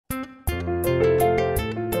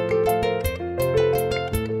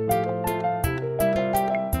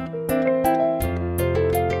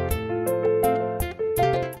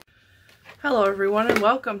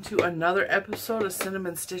welcome to another episode of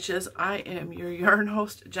Cinnamon Stitches. I am your yarn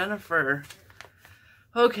host, Jennifer.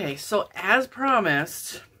 Okay, so as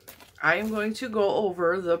promised, I am going to go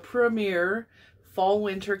over the Premier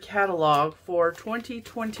Fall-Winter catalog for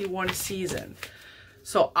 2021 season.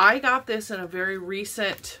 So I got this in a very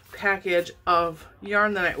recent package of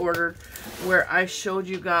yarn that I ordered, where I showed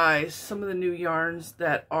you guys some of the new yarns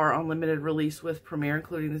that are on limited release with Premier,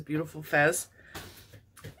 including this beautiful fez.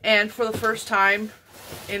 And for the first time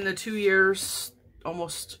in the 2 years,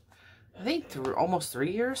 almost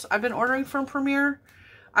 3 years I've been ordering from Premier,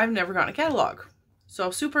 I've never gotten a catalog. So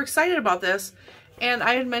I'm super excited about this. And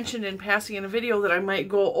I had mentioned in passing in a video that I might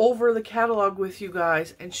go over the catalog with you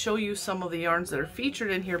guys and show you some of the yarns that are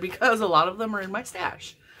featured in here, because a lot of them are in my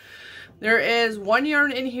stash. There is one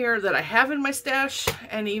yarn in here that I have in my stash,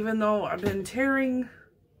 and even though I've been tearing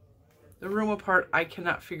the room apart, I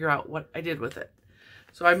cannot figure out what I did with it.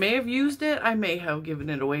 So I may have used it, I may have given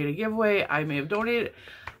it away to giveaway, I may have donated it.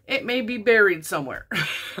 It may be buried somewhere.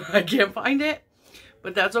 I can't find it.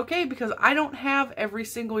 But that's okay, because I don't have every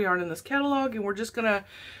single yarn in this catalog, and we're just going to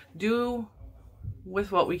do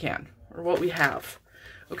with what we can, or what we have.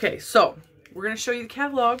 Okay, so we're going to show you the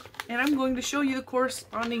catalog, and I'm going to show you the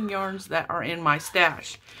corresponding yarns that are in my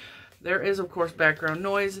stash. There is, of course, background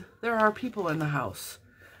noise. There are people in the house,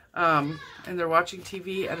 and they're watching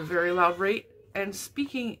TV at a very loud rate and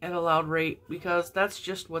speaking at a loud rate, because that's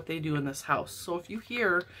just what they do in this house. So if you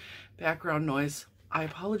hear background noise, I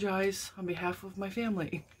apologize on behalf of my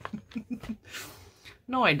family.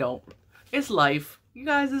 No, I don't. It's life. You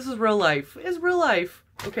guys, this is real life. It's real life.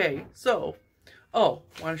 Okay, so, oh,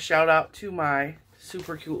 I want to shout out to my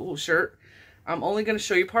super cute little shirt. I'm only going to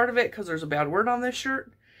show you part of it because there's a bad word on this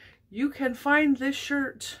shirt. You can find this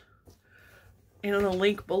shirt in the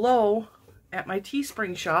link below at my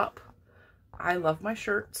TeeSpring shop. I love my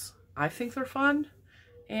shirts. I think they're fun.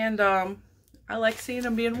 And, I like seeing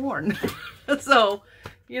them being worn. So,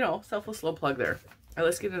 you know, selfless little plug there. All right,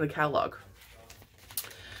 let's get into the catalog.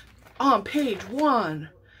 On page 1,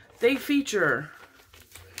 they feature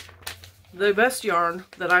the best yarn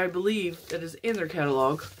that I believe that is in their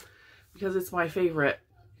catalog, because it's my favorite.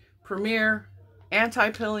 Premier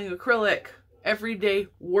Anti-Pilling Acrylic Everyday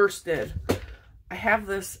Worsted. I have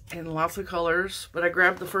this in lots of colors, but I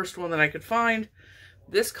grabbed the first one that I could find.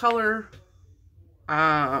 This color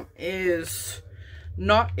is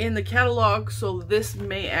not in the catalog, so this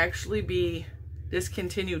may actually be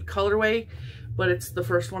discontinued colorway, but it's the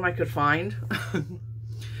first one I could find.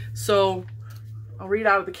 So I'll read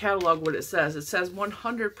out of the catalog what it says. It says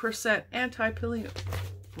 100% anti-pilling.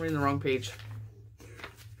 I'm reading the wrong page.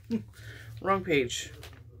 Wrong page.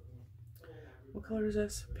 What color is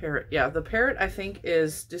this? Parrot. Yeah, the parrot I think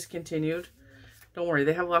is discontinued. Don't worry,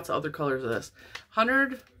 they have lots of other colors of this.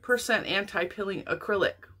 100% anti-pilling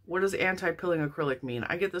acrylic. What does anti-pilling acrylic mean?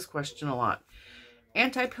 I get this question a lot.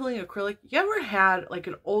 Anti-pilling acrylic, you ever had like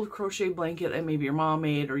an old crochet blanket that maybe your mom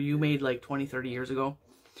made or you made like 20, 30 years ago?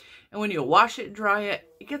 And when you wash it and dry it,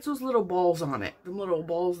 it gets those little balls on it. Them little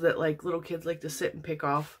balls that like little kids like to sit and pick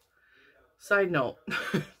off. Side note,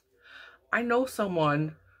 I know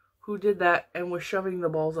someone who did that and was shoving the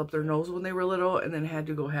balls up their nose when they were little and then had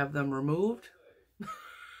to go have them removed.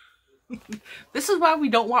 This is why we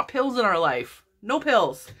don't want pills in our life. No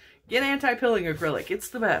pills. Get anti-pilling acrylic. It's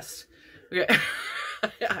the best. Okay.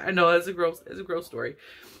 I know it's a gross story.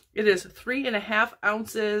 It is 3.5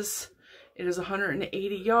 ounces. It is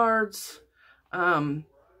 180 yards.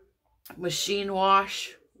 Machine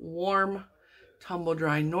wash, warm, tumble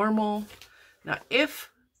dry, normal.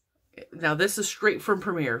 Now this is straight from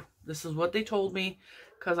Premier. This is what they told me,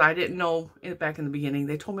 because I didn't know it back in the beginning.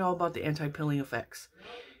 They told me all about the anti-pilling effects.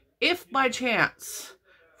 If by chance,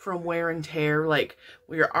 from wear and tear, like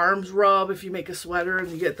where your arms rub, if you make a sweater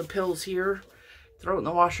and you get the pills here, throw it in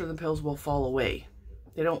the washer and the pills will fall away.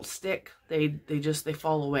 They don't stick, they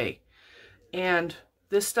fall away. And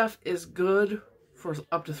this stuff is good for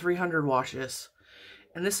up to 300 washes.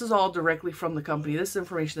 And this is all directly from the company. This is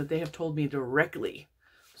information that they have told me directly.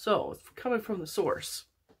 So it's coming from the source.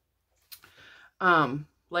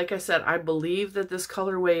 Like I said, I believe that this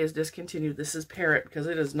colorway is discontinued. This is Parrot, because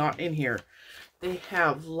it is not in here. They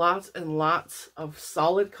have lots and lots of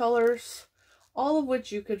solid colors, all of which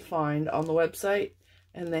you could find on the website.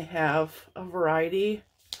 And they have a variety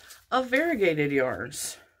of variegated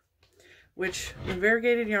yarns, which the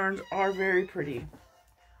variegated yarns are very pretty.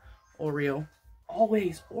 Oreo.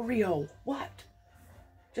 Always Oreo. What?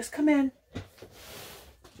 Just come in.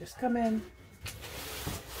 Just come in.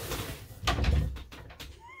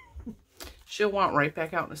 She'll want right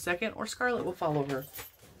back out in a second, or Scarlet will follow her.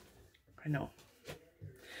 I know.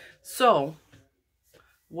 So,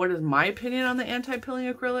 what is my opinion on the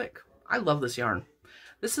anti-pilling acrylic? I love this yarn.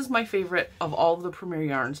 This is my favorite of all of the Premier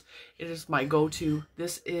yarns. It is my go-to.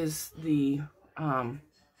 This is the,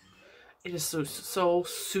 it is so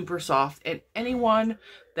super soft. And anyone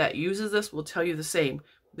that uses this will tell you the same.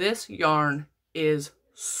 This yarn is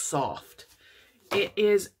soft. It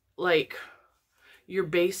is like your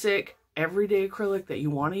basic everyday acrylic that you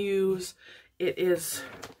want to use. It is,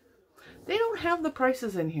 they don't have the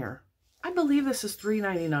prices in here. I believe this is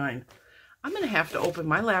 $3.99. I'm going to have to open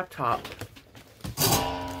my laptop.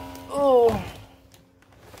 Oh,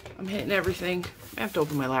 I'm hitting everything. I have to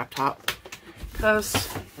open my laptop because,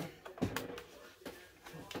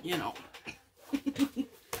 you know,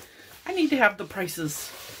 I need to have the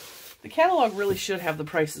prices. The catalog really should have the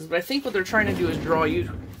prices, but I think what they're trying to do is draw you.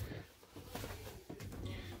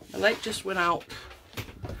 My light just went out.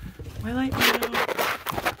 My light went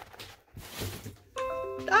out.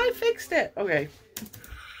 I fixed it. Okay.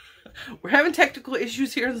 We're having technical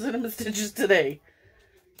issues here in Cinnamon Stitches today.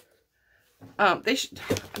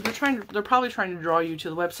 They're probably trying to draw you to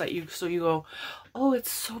the website so you go, oh,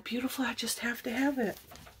 it's so beautiful, I just have to have it.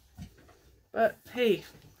 But hey,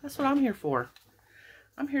 that's what I'm here for.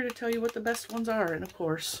 I'm here to tell you what the best ones are, and of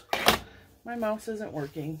course, my mouse isn't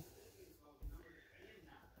working.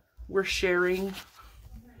 We're sharing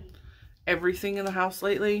everything in the house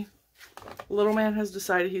lately. Little man has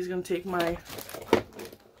decided he's going to take my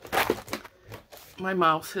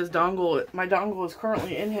mouse, his dongle. My dongle is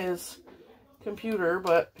currently in his computer,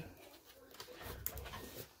 but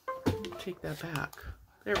take that back.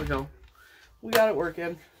 There we go. We got it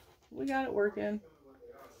working. We got it working.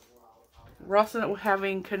 We're also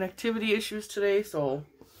having connectivity issues today, so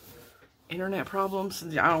internet problems.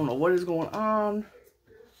 I don't know what is going on.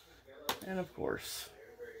 And of course,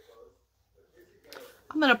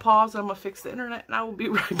 I'm going to pause and I'm going to fix the internet, and I will be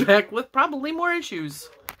right back with probably more issues.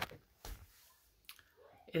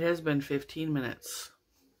 It has been 15 minutes.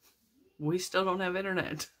 We still don't have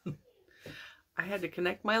internet. I had to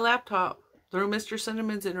connect my laptop through Mr.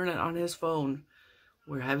 Cinnamon's internet on his phone.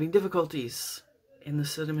 We're having difficulties in the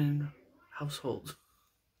Cinnamon household.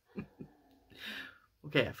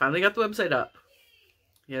 Okay, I finally got the website up.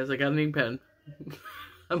 Yes, I got an ink pen.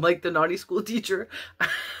 I'm like the naughty school teacher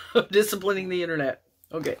disciplining the internet.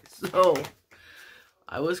 Okay, so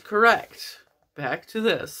I was correct. Back to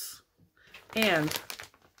this. And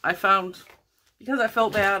I found, because I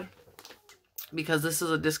felt bad, because this is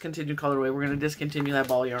a discontinued colorway, we're going to discontinue that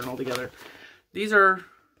ball yarn altogether. These are,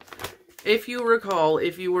 if you recall,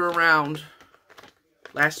 if you were around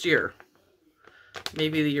last year,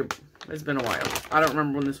 maybe the year, it's been a while. I don't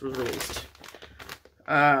remember when this was released.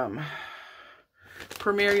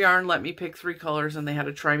 Premier Yarn let me pick 3 colors, and they had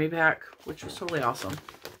a try me pack, which was totally awesome.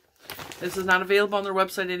 This is not available on their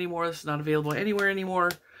website anymore. This is not available anywhere anymore.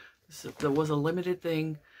 That was a limited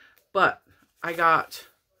thing, but I got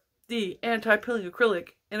the anti-pilling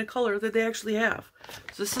acrylic in a color that they actually have.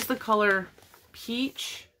 So this is the color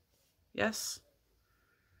Peach. Yes.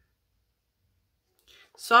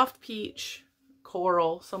 Soft Peach,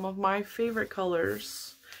 Coral, some of my favorite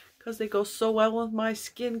colors because they go so well with my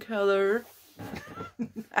skin color.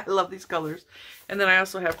 I love these colors. And then I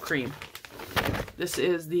also have Cream. This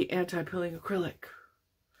is the anti-pilling acrylic.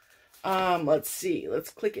 Let's see.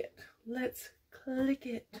 Let's click it. Let's click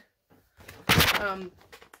it.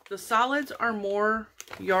 The solids are more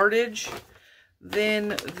yardage than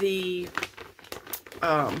the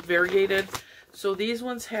variegated. So these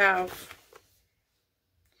ones have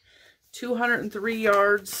 203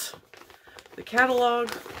 yards. The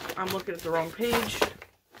catalog, I'm looking at the wrong page. It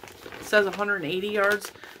says 180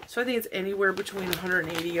 yards. So I think it's anywhere between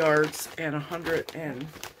 180 yards and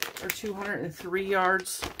 203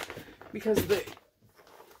 yards, because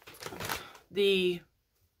the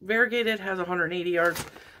variegated has 180 yards.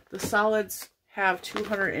 The solids have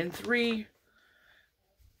 203.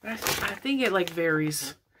 I think it like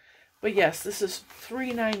varies. But yes, this is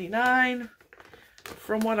 $3.99.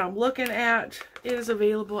 From what I'm looking at, it is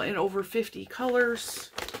available in over 50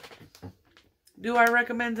 colors. Do I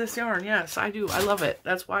recommend this yarn? Yes, I do. I love it.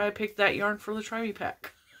 That's why I picked that yarn for the Try Me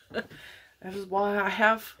pack. That is why I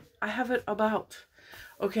have it about.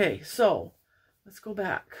 Okay, so let's go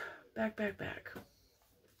back. Back.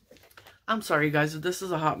 I'm sorry, you guys, if this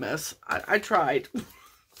is a hot mess. I tried.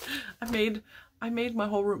 I made my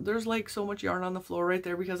whole room. There's like so much yarn on the floor right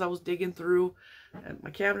there because I was digging through and my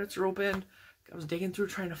cabinets are open. I was digging through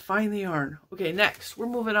trying to find the yarn. Okay, next we're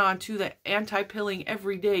moving on to the anti-pilling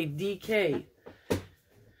everyday DK.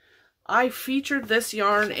 I featured this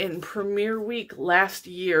yarn in Premiere Week last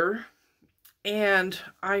year, and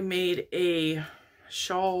I made a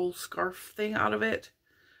shawl scarf thing out of it.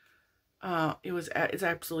 It's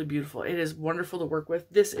absolutely beautiful. It is wonderful to work with.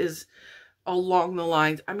 This is along the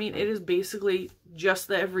lines, I mean, it is basically just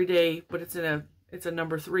the everyday, but it's a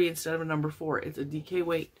number 3 instead of a number 4. It's a DK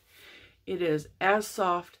weight. It is as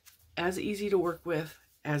soft, as easy to work with,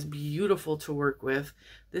 as beautiful to work with.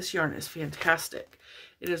 This yarn is fantastic.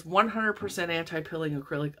 It is 100% anti-pilling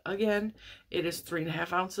acrylic. Again, it is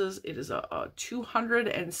 3.5 ounces. It is a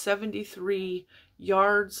 273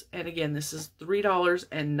 yards. And again, this is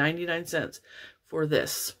 $3.99 for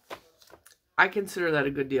this. I consider that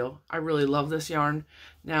a good deal. I really love this yarn.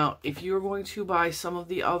 Now, if you're going to buy some of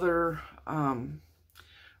the other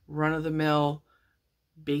run-of-the-mill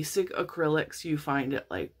basic acrylics you find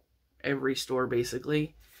at like every store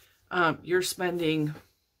basically, you're spending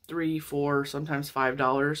 $3, $4, sometimes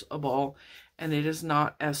 $5 a ball, and it is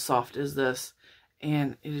not as soft as this,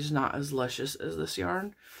 and it is not as luscious as this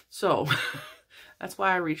yarn. So that's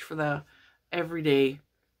why I reach for the everyday.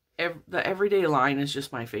 The everyday line is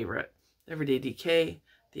just my favorite. Everyday DK,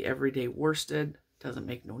 the everyday worsted, doesn't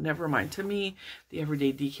make no never mind to me. The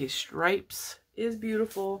everyday DK stripes is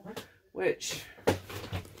beautiful, which I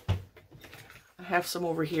have some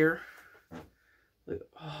over here. Look,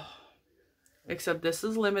 oh. Except this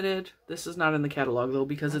is limited. This is not in the catalog though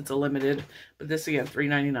because it's a limited. But this again,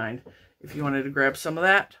 $3.99. If you wanted to grab some of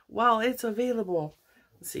that while it's available.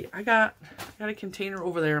 Let's see. I got a container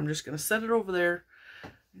over there. I'm just gonna set it over there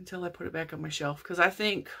until I put it back on my shelf because I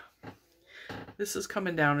think this is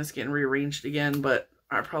coming down. It's getting rearranged again, but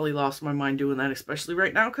I probably lost my mind doing that, especially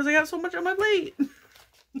right now because I got so much on my plate.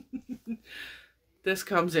 This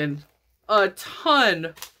comes in a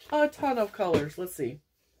ton of colors. Let's see.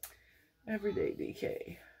 Everyday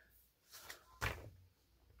DK.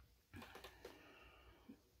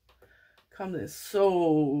 Comes in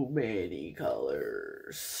so many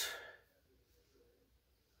colors.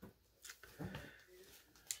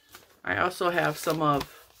 I also have some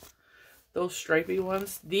of those stripy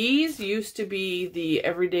ones. These used to be the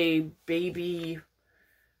Everyday Baby,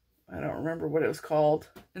 I don't remember what it was called,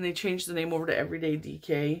 and they changed the name over to Everyday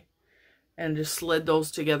DK and just slid those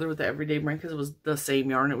together with the Everyday brand because it was the same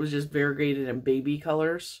yarn. It was just variegated in baby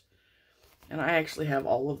colors, and I actually have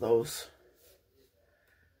all of those.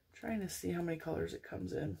 I'm trying to see how many colors it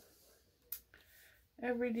comes in.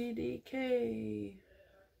 Everyday DK.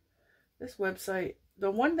 This website, the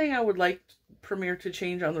one thing I would like Premier to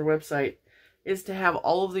change on their website is to have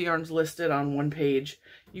all of the yarns listed on one page.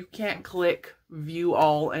 You can't click view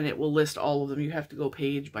all and it will list all of them. You have to go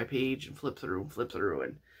page by page and flip through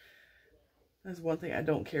and that's one thing I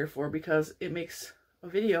don't care for because it makes a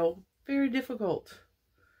video very difficult.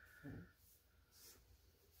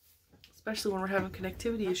 Especially when we're having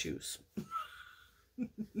connectivity issues.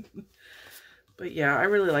 But yeah, I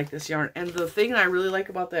really like this yarn. And the thing I really like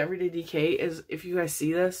about the Everyday DK is, if you guys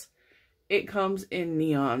see this, it comes in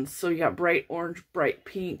neons. So you got bright orange, bright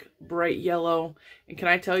pink, bright yellow. And can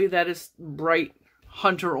I tell you that is bright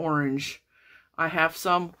hunter orange. I have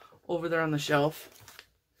some over there on the shelf.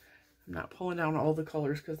 I'm not pulling down all the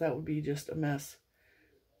colors because that would be just a mess.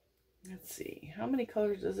 Let's see. How many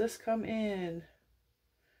colors does this come in?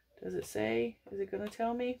 Does it say? Is it going to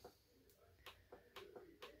tell me?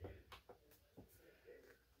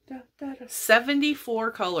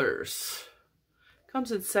 74 colors.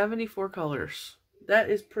 Comes in 74 colors. That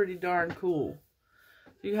is pretty darn cool.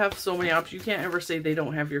 You have so many options. You can't ever say they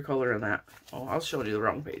don't have your color in that. Oh, I was showing you the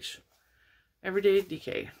wrong page. Everyday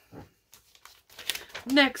DK.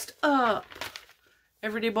 Next up,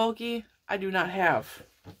 Everyday Bulky. I do not have.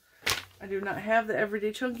 I do not have the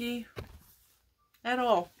Everyday Chunky at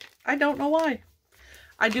all. I don't know why.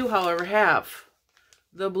 I do, however, have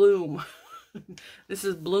the Bloom. This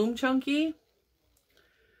is Bloom Chunky.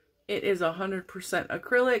 It is 100%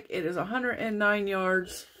 acrylic. It is 109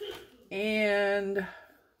 yards. And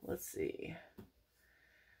let's see.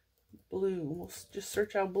 Bloom. We'll just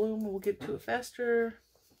search out Bloom and we'll get to it faster.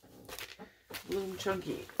 Bloom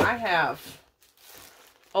Chunky. I have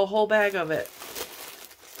a whole bag of it.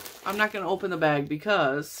 I'm not going to open the bag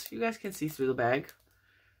because you guys can see through the bag.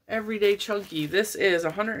 Everyday Chunky. This is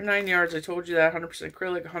 109 yards. I told you that. 100%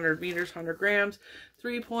 acrylic, 100 meters, 100 grams,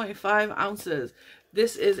 3.5 ounces.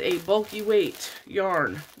 This is a bulky weight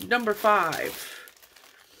yarn. Number 5.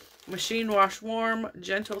 Machine wash warm,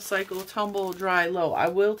 gentle cycle, tumble, dry, low. I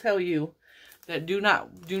will tell you that do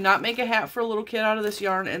not make a hat for a little kid out of this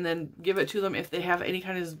yarn and then give it to them if they have any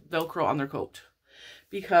kind of Velcro on their coat.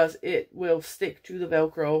 Because it will stick to the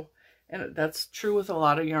Velcro. And that's true with a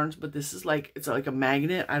lot of yarns, but this is like, it's like a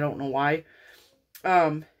magnet. I don't know why.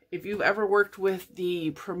 If you've ever worked with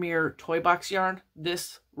the Premier Toy Box yarn,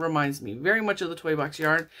 this reminds me very much of the Toy Box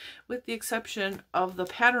yarn, with the exception of the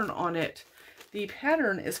pattern on it. The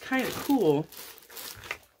pattern is kind of cool.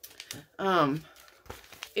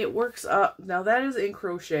 It works up, now that is in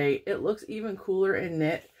crochet. It looks even cooler in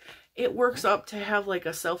knit. It works up to have like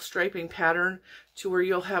a self-striping pattern to where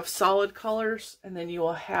you'll have solid colors and then you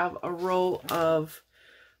will have a row of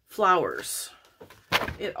flowers.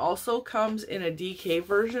 It also comes in a DK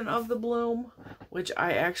version of the bloom, which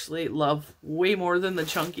I actually love way more than the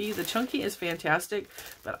chunky. The chunky is fantastic,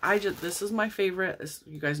 but this is my favorite.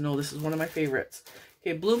 You guys know this is one of my favorites.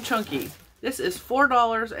 Okay, bloom chunky. This is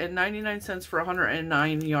 $4.99 for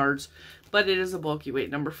 109 yards, but it is a bulky weight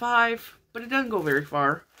number 5, but it doesn't go very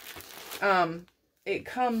far. It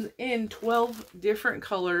comes in 12 different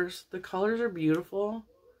colors. The colors are beautiful.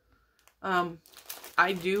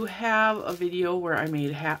 I do have a video where I made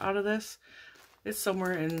a hat out of this. It's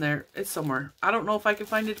somewhere in there. It's somewhere. I don't know if I can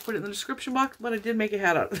find it to put it in the description box, but I did make a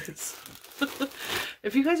hat out of this.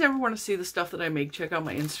 If you guys ever want to see the stuff that I make, check out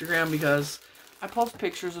my Instagram because I post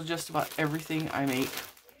pictures of just about everything I make.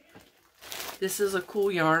 This is a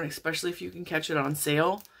cool yarn, especially if you can catch it on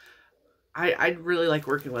sale. I really like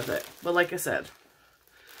working with it. But like I said,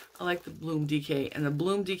 I like the Bloom DK. And the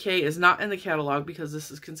Bloom DK is not in the catalog because this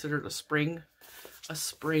is considered a spring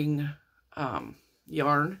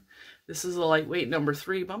yarn. This is a lightweight number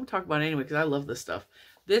 3, but I'm going to talk about it anyway because I love this stuff.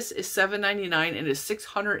 This is $7.99 and is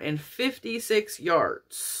 656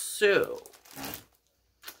 yards. So,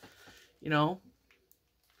 you know,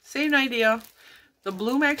 same idea. The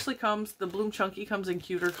Bloom actually comes, the Bloom Chunky comes in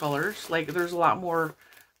cuter colors. Like, there's a lot more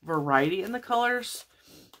variety in the colors.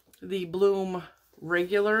 The Bloom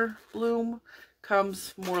regular Bloom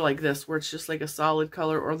comes more like this, where it's just like a solid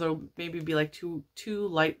color, or there'll maybe be like two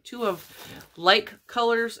of like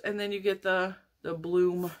colors, and then you get the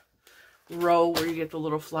Bloom row where you get the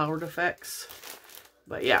little flowered effects.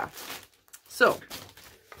 But yeah, so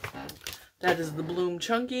that is the Bloom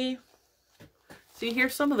Chunky. See,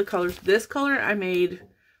 here's some of the colors. This color I made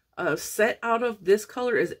a set out of. This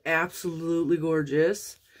color is absolutely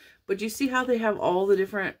gorgeous. But you see how they have all the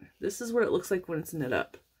different, this is what it looks like when it's knit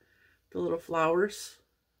up. The little flowers.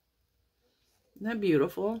 Isn't that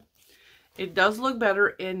beautiful? It does look better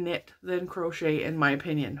in knit than crochet, in my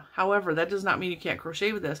opinion. However, that does not mean you can't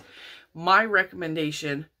crochet with this. My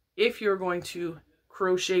recommendation, if you're going to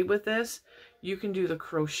crochet with this, you can do the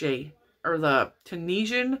crochet, or the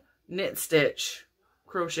Tunisian knit stitch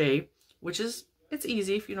crochet, which is, it's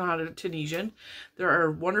easy if you know how to Tunisian. There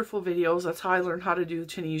are wonderful videos. That's how I learned how to do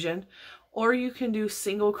Tunisian. Or you can do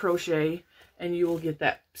single crochet and you will get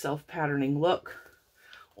that self-patterning look.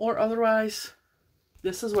 Or otherwise,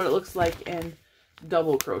 this is what it looks like in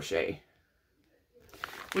double crochet.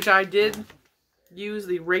 Which I did use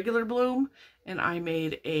the regular Bloom and I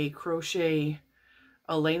made a crochet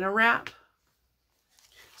Elena wrap.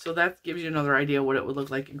 So that gives you another idea what it would look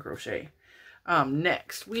like in crochet.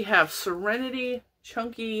 Next, we have Serenity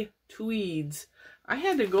Chunky Tweeds. I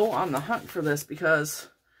had to go on the hunt for this because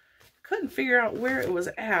I couldn't figure out where it was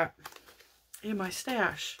at in my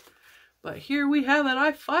stash. But here we have it.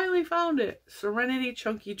 I finally found it. Serenity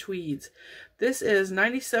Chunky Tweeds. This is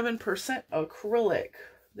 97% acrylic.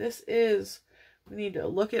 This is, we need to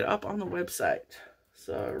look it up on the website.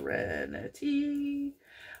 Serenity.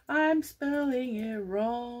 I'm spelling it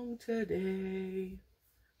wrong today.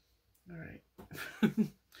 All right.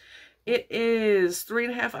 It is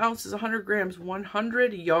 3.5 ounces, 100 grams,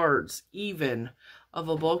 100 yards even of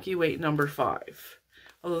a bulky weight number 5.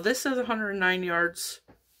 Although this says 109 yards,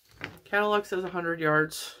 catalog says 100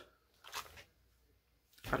 yards.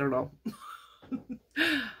 I don't know.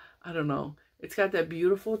 I don't know. It's got that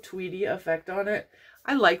beautiful tweedy effect on it.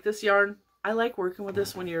 I like this yarn. I like working with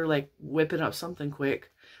this when you're like whipping up something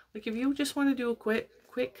quick. Like if you just want to do a quick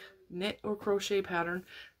knit or crochet pattern,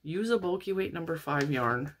 use a bulky weight number 5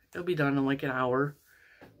 yarn. It'll be done in like an hour.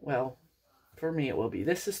 Well, for me it will be.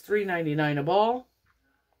 This is $3.99 a ball.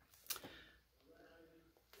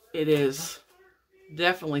 It is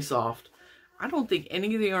definitely soft. I don't think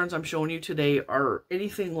any of the yarns I'm showing you today are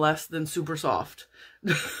anything less than super soft.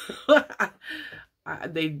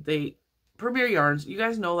 They Premier yarns, you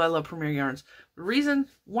guys know I love Premier yarns.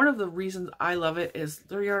 One of the reasons I love it is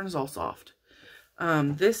their yarn is all soft.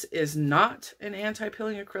 This is not an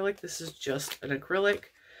anti-pilling acrylic. This is just an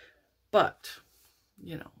acrylic. But,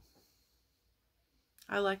 you know,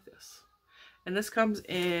 I like this. And this comes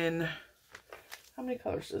in, how many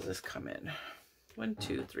colors does this come in? 1,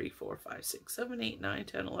 2, 3, 4, 5, 6, 7, 8, 9,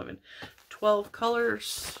 10, 11, 12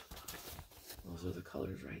 colors. Those are the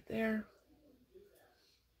colors right there.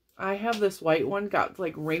 I have this white one, got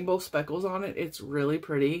like rainbow speckles on it. It's really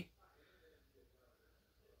pretty.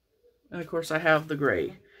 And of course I have the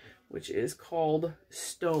gray, which is called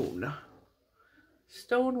Stone.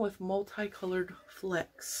 Stone with multicolored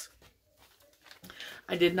flecks.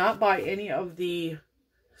 I did not buy any of the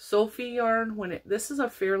Sophie yarn this is a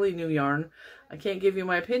fairly new yarn. I can't give you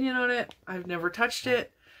my opinion on it. I've never touched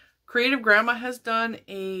it. Creative Grandma has done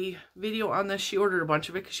a video on this. She ordered a bunch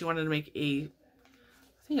of it because she wanted to make a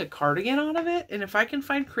cardigan out of it. And if I can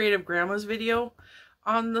find Creative Grandma's video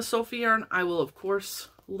on the Sophie yarn, I will of course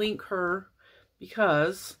link her,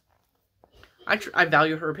 because I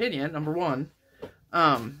value her opinion, number one.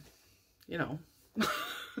 You know.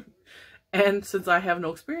 And since I have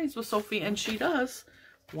no experience with Sophie and she does,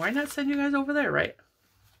 why not send you guys over there, right?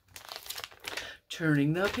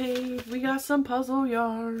 Turning the page, we got some puzzle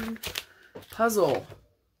yarn. Puzzle.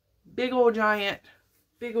 Big old giant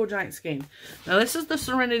skein. Now this is the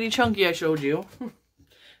Serenity Chunky I showed you.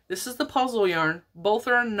 This is the puzzle yarn. Both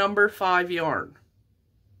are number 5 yarn.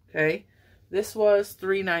 Okay. This was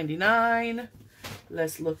 $3.99.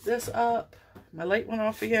 Let's look this up. My light went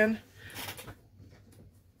off again.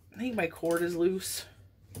 I think my cord is loose.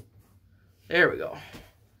 There we go.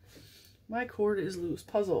 My cord is loose.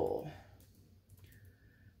 Puzzle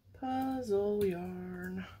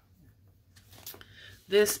yarn.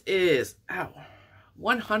 This is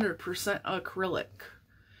 100% acrylic.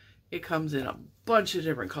 It comes in a bunch of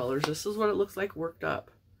different colors. This is what it looks like worked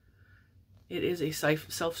up. It is a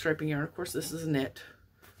self-striping yarn. Of course, this is knit.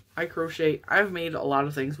 I crochet. I've made a lot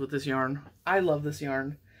of things with this yarn. I love this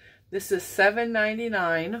yarn. This is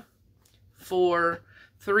 $7.99 for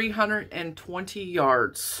 320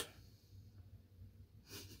 yards.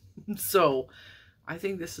 So, I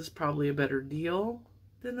think this is probably a better deal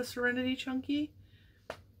than the Serenity Chunky.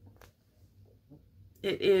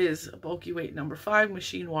 It is bulky weight number 5,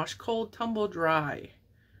 machine wash cold, tumble dry.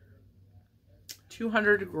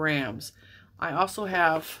 200 grams. I also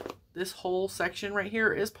have this whole section right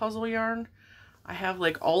here is puzzle yarn. I have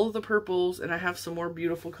like all of the purples, and I have some more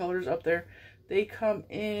beautiful colors up there. They come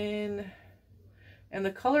in, and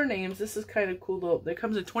the color names, this is kind of cool though. It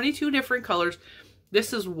comes in 22 different colors.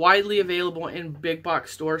 This is widely available in big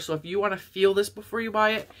box stores. So if you want to feel this before you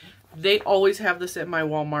buy it, they always have this at my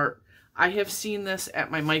Walmart. I have seen this at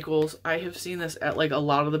my Michael's. I have seen this at like a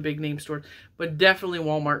lot of the big name stores, but definitely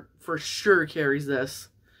Walmart for sure carries this.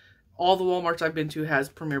 All the Walmarts I've been to has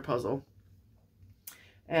Premier Puzzle.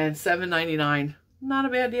 And $7.99, not a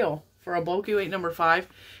bad deal for a bulky weight number 5.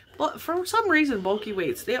 But for some reason, bulky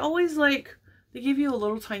weights, they always they give you a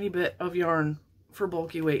little tiny bit of yarn for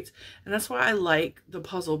bulky weights. And that's why I like the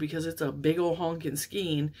puzzle, because it's a big old honking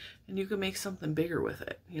skein and you can make something bigger with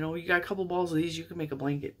it. You know, you got a couple balls of these, you can make a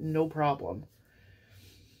blanket, no problem.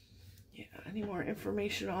 Yeah, any more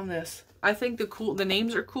information on this? I think the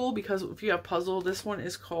names are cool, because if you have puzzle, this one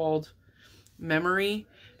is called Memory,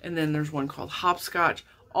 and then there's one called Hopscotch.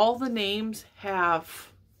 All the names have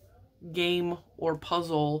game or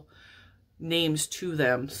puzzle names to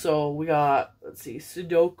them. So we got, let's see,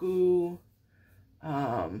 Sudoku,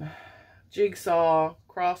 Jigsaw,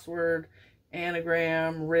 Crossword,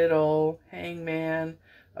 Anagram, Riddle, Hangman,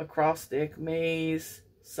 Acrostic, Maze,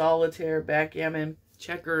 Solitaire, Backgammon,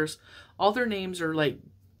 Checkers. All their names are like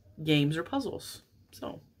games or puzzles.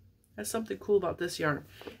 So that's something cool about this yarn.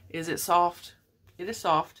 Is it soft? It is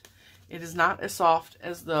soft. It is not as soft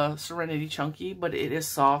as the Serenity Chunky, but it is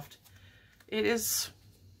soft. It is,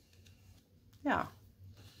 yeah,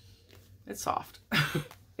 it's soft.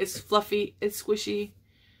 It's fluffy, it's squishy.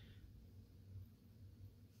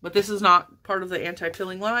 But this is not part of the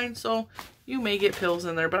anti-pilling line, so you may get pills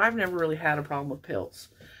in there, but I've never really had a problem with pills.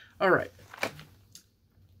 All right.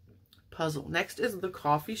 Puzzle. Next is the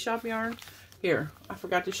coffee shop yarn. Here, I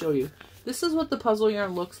forgot to show you. This is what the puzzle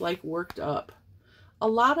yarn looks like worked up. A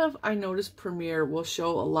lot of, I noticed Premier will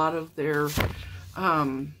show a lot of their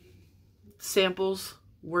samples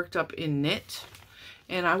worked up in knit.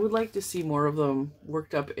 And I would like to see more of them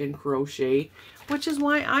worked up in crochet, which is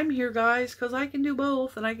why I'm here, guys, because I can do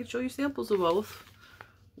both and I can show you samples of both.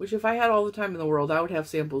 Which, if I had all the time in the world, I would have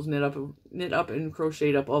samples knit up and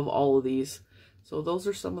crocheted up of all of these. So those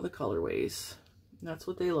are some of the colorways. That's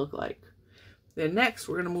what they look like. Then next,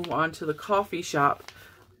 we're going to move on to the coffee shop.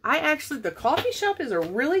 The coffee shop is a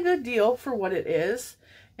really good deal for what it is.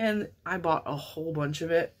 And I bought a whole bunch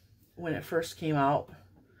of it when it first came out.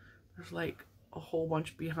 There's like a whole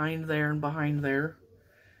bunch behind there and behind there.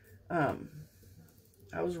 I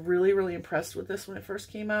was really, really impressed with this when it first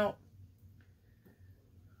came out.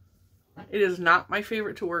 It is not my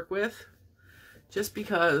favorite to work with, just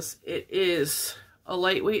because it is a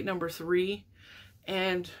lightweight number 3,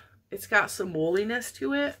 and it's got some woolliness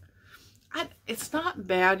to it. It's not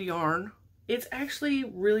bad yarn. It's actually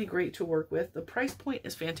really great to work with. The price point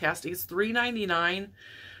is fantastic. It's $3.99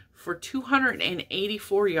 for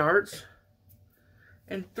 284 yards.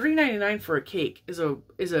 And $3.99 for a cake is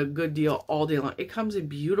a good deal all day long. It comes in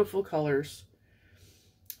beautiful colors.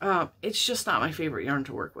 It's just not my favorite yarn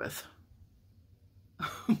to work with.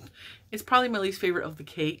 It's probably my least favorite of the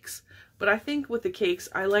cakes. But I think with the cakes,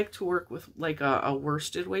 I like to work with like a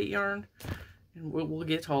worsted weight yarn. And we'll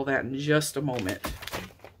get to all that in just a moment.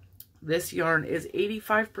 This yarn is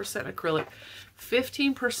 85% acrylic,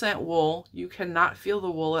 15% wool. You cannot feel the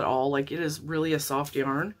wool at all. Like, it is really a soft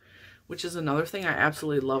yarn, which is another thing I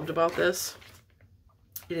absolutely loved about this.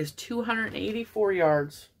 It is 284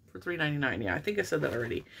 yards for $3.99. Yeah, I think I said that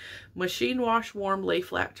already. Machine wash, warm, lay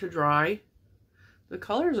flat to dry. The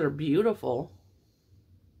colors are beautiful.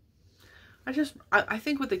 I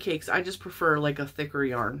think with the cakes, I just prefer like a thicker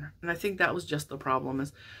yarn. And I think that was just the problem,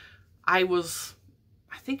 is I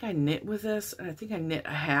think I knit with this, and I think I knit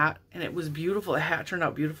a hat, and it was beautiful. The hat turned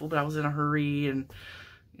out beautiful, but I was in a hurry, and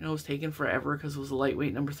you know, it was taking forever because it was a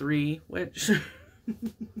lightweight number 3, which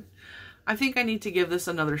I think I need to give this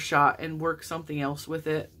another shot and work something else with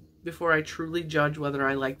it before I truly judge whether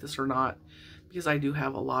I like this or not, because I do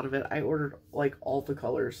have a lot of it. I ordered like all the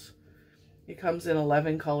colors. It comes in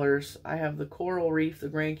 11 colors. I have the Coral Reef, the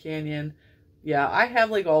Grand Canyon. Yeah, I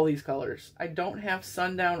have like all these colors. I don't have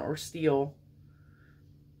Sundown or Steel,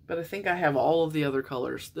 but I think I have all of the other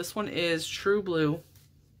colors. This one is True Blue.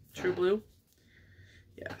 True Blue?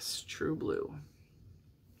 Yes, True Blue.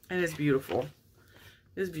 And it's beautiful.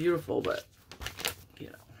 It's beautiful, but, you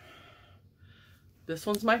know. This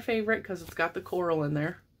one's my favorite because it's got the coral in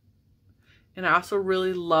there. And I also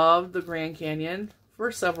really love the Grand Canyon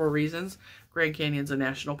for several reasons. Grand Canyon's a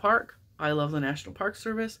national park. I love the National Park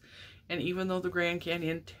Service. And even though the Grand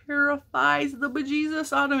Canyon terrifies the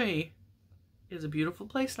bejesus out of me, it's a beautiful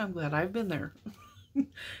place, and I'm glad I've been there.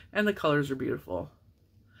 And the colors are beautiful.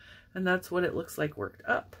 And that's what it looks like worked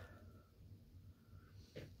up.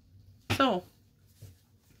 So,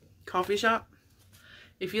 coffee shop.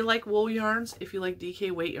 If you like wool yarns, if you like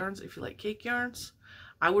DK weight yarns, if you like cake yarns,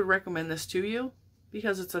 I would recommend this to you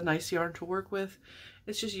because it's a nice yarn to work with.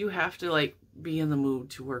 It's just you have to like be in the mood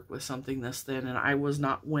to work with something this thin, and I was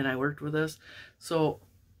not when I worked with this. So,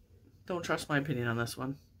 don't trust my opinion on this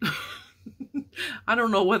one. I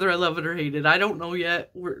don't know whether I love it or hate it. I don't know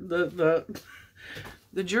yet. The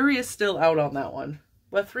jury is still out on that one.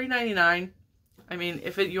 But $3.99. I mean,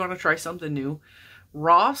 if you want to try something new,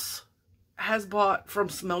 Ross has bought from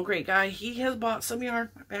Smell Great Guy. He has bought some yarn.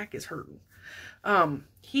 My back is hurting.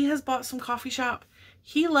 He has bought some coffee shop.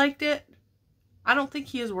 He liked it. I don't think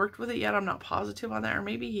he has worked with it yet. I'm not positive on that, or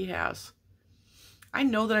maybe he has. I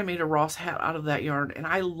know that I made a Ross hat out of that yarn, and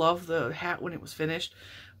I love the hat when it was finished,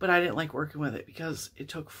 but I didn't like working with it because it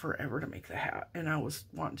took forever to make the hat, and I was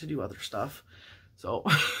wanting to do other stuff. So,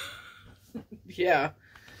 yeah.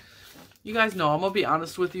 You guys know I'm going to be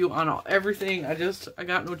honest with you on everything. I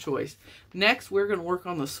got no choice. Next, we're going to work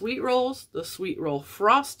on the sweet rolls, the sweet roll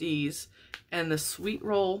frosties, and the sweet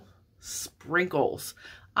roll sprinkles.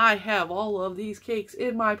 I have all of these cakes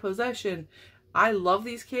in my possession. I love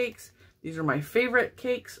these cakes. These are my favorite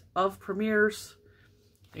cakes of Premier's.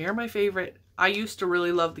 They are my favorite. I used to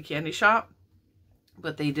really love the candy shop,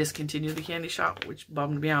 but they discontinued the candy shop, which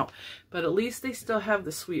bummed me out. But at least they still have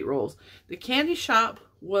the sweet rolls. The candy shop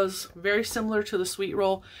was very similar to the sweet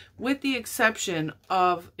roll, with the exception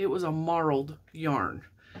of it was a marled yarn.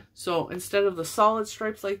 So instead of the solid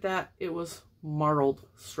stripes like that, it was marled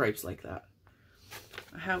stripes like that.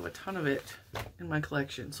 I have a ton of it in my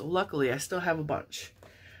collection, so luckily I still have a bunch.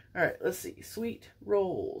 All right, let's see. Sweet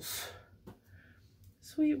rolls.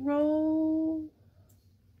 Sweet roll.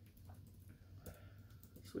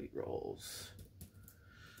 Sweet rolls.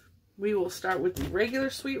 We will start with the regular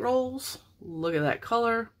sweet rolls. Look at that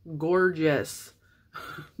color. Gorgeous.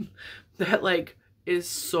 That like is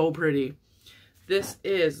so pretty. This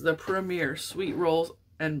is the Premier Sweet Rolls.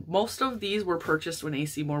 And most of these were purchased when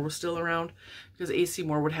AC Moore was still around, because AC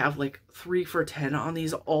Moore would have like 3 for $10 on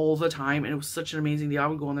these all the time. And it was such an amazing deal. I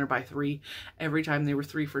would go in there buy 3 every time they were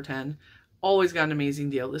 3 for $10. Always got an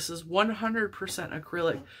amazing deal. This is 100%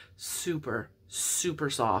 acrylic. Super,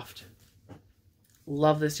 super soft.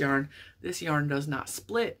 Love this yarn. This yarn does not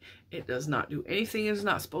split. It does not do anything it's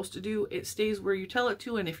not supposed to do. It stays where you tell it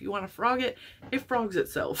to. And if you want to frog it, it frogs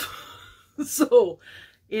itself. So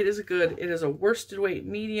it is good. It is a worsted weight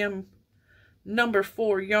medium number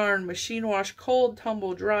 4 yarn, machine wash, cold,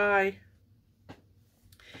 tumble dry.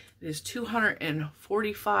 It is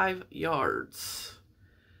 245 yards.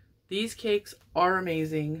 These cakes are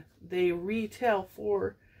amazing. They retail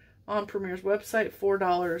for, on Premier's website,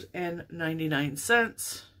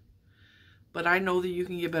 $4.99. But I know that you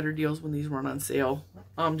can get better deals when these run on sale.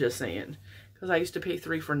 I'm just saying. Because I used to pay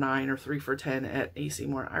 3 for $9 or 3 for $10 at AC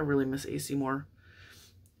Moore. I really miss AC Moore.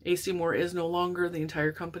 AC Moore is no longer. The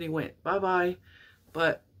entire company went bye-bye.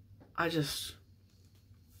 But I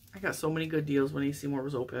got so many good deals when AC Moore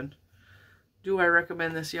was open. Do I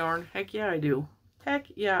recommend this yarn? Heck yeah, I do. Heck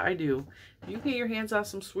yeah, I do. If you can get your hands on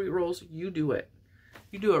some sweet rolls, you do it.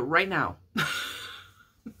 You do it right now.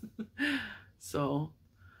 So,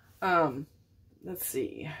 let's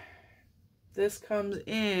see. This comes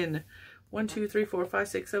in 1, 2, 3, 4, 5,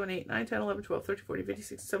 6, 7, 8, 9, 10, 11, 12, 13, 14, 15,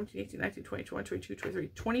 16, 17, 18, 19, 20, 21, 22,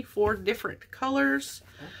 23, 24 different colors.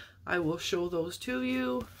 I will show those to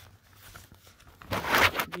you.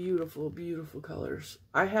 Beautiful, beautiful colors.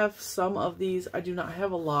 I have some of these. I do not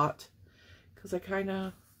have a lot because I kind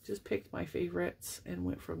of just picked my favorites and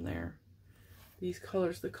went from there. These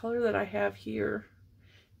colors, the color that I have here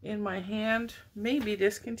in my hand may be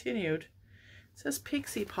discontinued. It says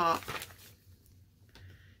Pixie Pop.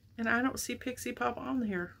 And I don't see Pixie Pop on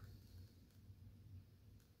here.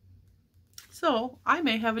 So I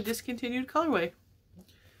may have a discontinued colorway.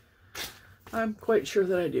 I'm quite sure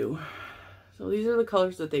that I do. So these are the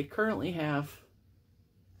colors that they currently have.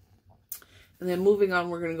 And then moving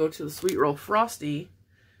on, we're going to go to the Sweet Roll Frosty,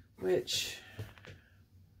 which,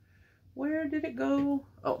 where did it go?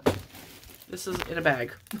 Oh, this is in a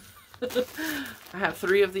bag. I have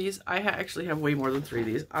 3 of these. I actually have way more than 3 of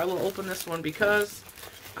these. I will open this one because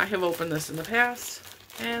I have opened this in the past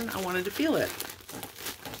and I wanted to feel it.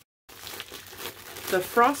 The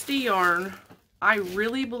Frosty yarn, I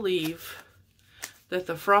really believe that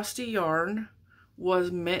the Frosty yarn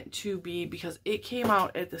was meant to be, because it came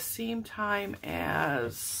out at the same time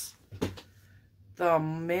as the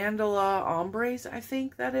Mandala Ombres, I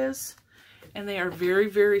think that is. And they are very,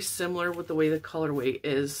 very similar with the way the colorway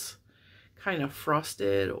is kind of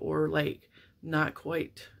frosted or like not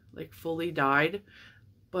quite like fully dyed.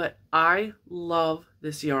 But I love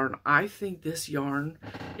this yarn. I think this yarn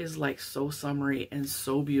is like so summery and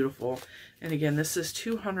so beautiful. And again, this is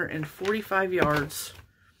 245 yards.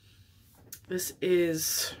 This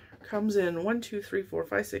comes in 1, 2, 3, 4,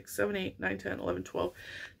 5, 6, 7, 8, 9, 10, 11, 12.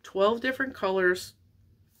 12 different colors,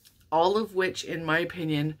 all of which, in my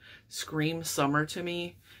opinion, scream summer to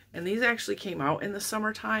me. And these actually came out in the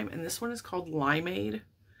summertime. And this one is called Limeade.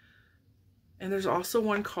 And there's also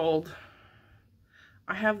one called,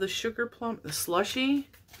 I have the Sugar Plum, the Slushy.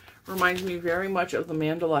 Reminds me very much of the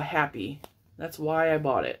Mandala Happy. That's why I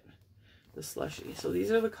bought it, the Slushy. So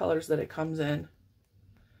these are the colors that it comes in.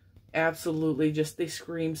 Absolutely, just they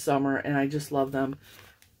scream summer, and I just love them.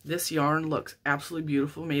 This yarn looks absolutely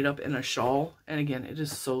beautiful, made up in a shawl. And again, it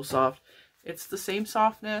is so soft. It's the same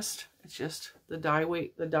softness. It's just the dye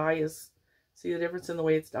weight. The dye is, see the difference in the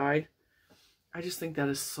way it's dyed? I just think that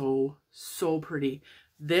is so, so pretty.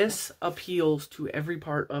 This appeals to every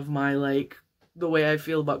part of my, like, the way I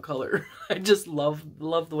feel about color. I just love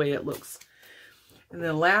the way it looks. And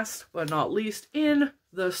then last but not least, in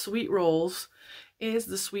the Sweet Rolls is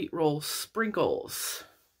the Sweet Roll Sprinkles.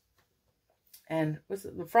 And what's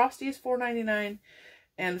it? The Frosty is $4.99,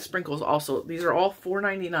 and the Sprinkles also. These are all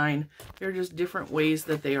 $4.99. They're just different ways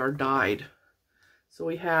that they are dyed. So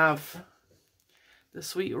we have the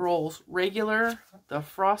Sweet Rolls regular, the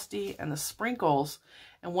Frosty, and the Sprinkles.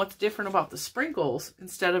 And what's different about the Sprinkles,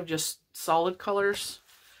 instead of just solid colors,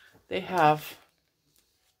 they have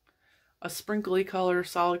a sprinkly color,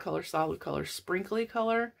 solid color, sprinkly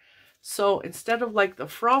color. So instead of like the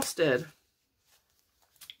frosted,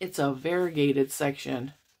 it's a variegated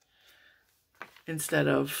section instead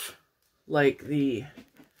of like the,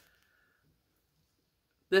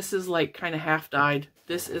 this is like kind of half dyed.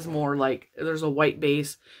 This is more like there's a white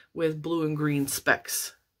base with blue and green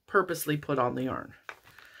specks purposely put on the yarn.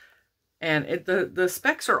 And the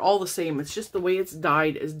specs are all the same. It's just the way it's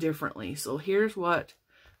dyed is differently. So here's what,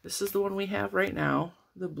 this is the one we have right now,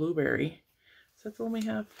 the blueberry. Is that the one we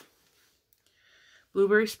have?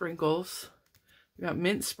 Blueberry sprinkles. We got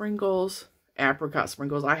mint sprinkles, apricot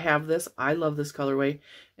sprinkles. I have this. I love this colorway.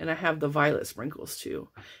 And I have the violet sprinkles too.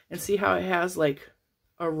 And see how it has like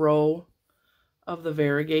a row of the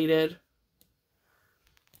variegated?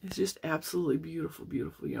 It's just absolutely beautiful,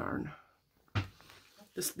 beautiful yarn.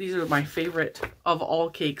 These are my favorite of all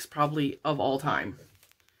cakes, probably of all time.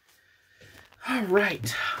 All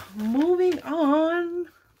right, moving on.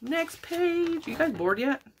 Next page. You guys bored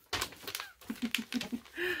yet?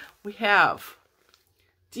 We have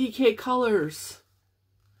DK Colors.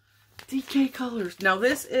 DK Colors. Now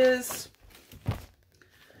this is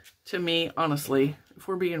to me, honestly, if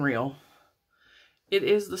we're being real, it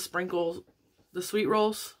is the sprinkles, the sweet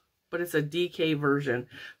rolls, but it's a DK version.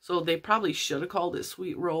 So they probably should have called it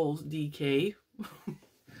Sweet Rolls DK.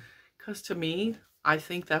 Because to me, I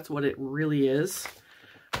think that's what it really is.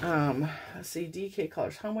 Let's see, DK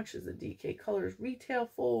colors. How much is the DK colors retail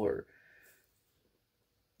for?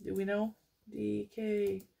 Do we know?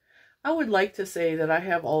 DK. I would like to say that I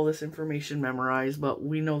have all this information memorized, but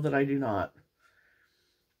we know that I do not.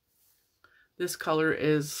 This color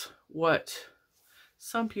is what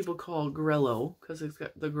some people call Grello, because it's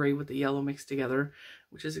got the gray with the yellow mixed together,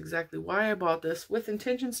 which is exactly why I bought this, with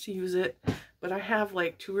intentions to use it. But I have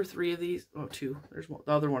like 2 or 3 of these. Oh, 2. There's one.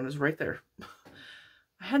 The other one is right there.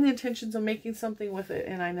 I had the intentions of making something with it,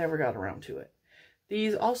 and I never got around to it.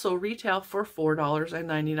 These also retail for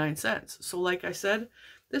 $4.99. So like I said,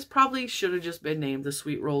 this probably should have just been named the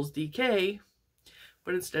Sweet Rolls DK,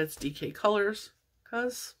 but instead it's DK Colors,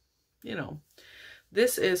 because, you know,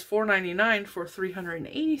 this is $4.99 for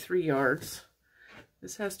 383 yards.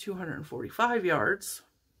 This has 245 yards,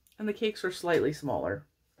 and the cakes are slightly smaller,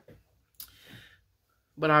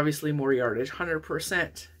 but obviously more yardage.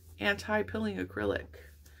 100% anti-pilling acrylic.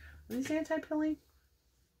 Are these anti-pilling?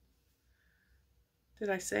 Did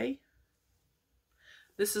I say?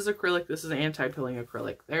 This is acrylic. This is anti-pilling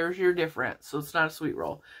acrylic. There's your difference. So it's not a sweet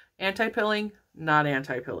roll. Anti-pilling, not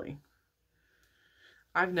anti-pilling.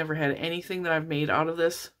 I've never had anything that I've made out of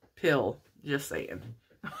this pill. Just saying.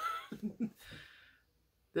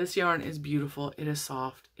 This yarn is beautiful. It is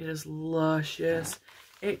soft. It is luscious.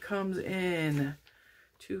 It comes in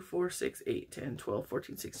 2, 4, 6, 8, 10, 12,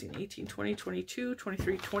 14, 16, 18, 20, 22,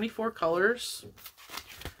 23, 24 colors.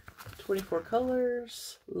 24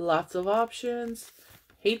 colors. Lots of options.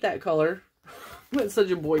 Hate that color. It's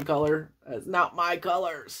such a boy color. It's not my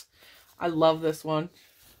colors. I love this one.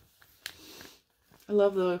 I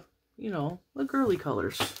love the, you know, the girly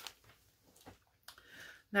colors.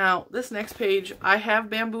 Now, this next page, I have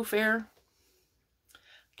Bamboo Fair.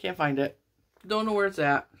 Can't find it. Don't know where it's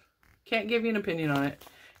at. Can't give you an opinion on it.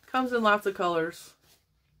 Comes in lots of colors.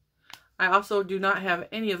 I also do not have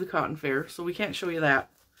any of the Cotton Fair, so we can't show you that.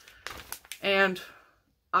 And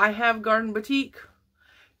I have Garden Boutique.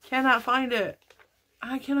 Cannot find it.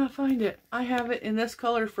 I cannot find it. I have it in this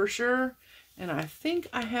color for sure. And I think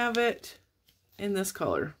I have it in this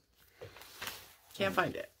color. Can't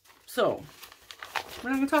find it. So, we're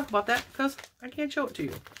not going to talk about that because I can't show it to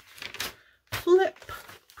you. Flip.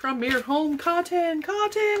 Premier Home Cotton.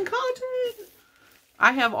 Cotton. Cotton.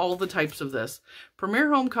 I have all the types of this.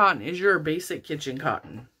 Premier Home Cotton is your basic kitchen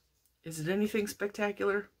cotton. Is it anything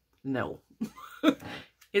spectacular? No.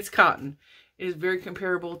 It's cotton. It is very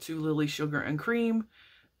comparable to Lily Sugar and Cream.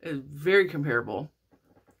 It is very comparable.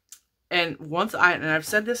 And I've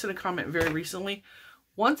said this in a comment very recently,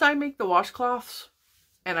 once I make the washcloths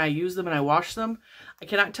and I use them and I wash them, I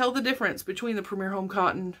cannot tell the difference between the Premier Home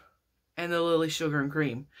Cotton and the Lily Sugar and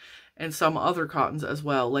Cream. And some other cottons as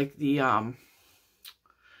well, like the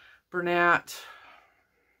Bernat.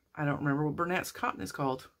 I don't remember what Bernat's cotton is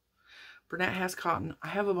called. Bernat has cotton. I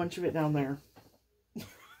have a bunch of it down there.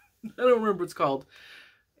 I don't remember what it's called.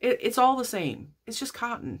 It's all the same. It's just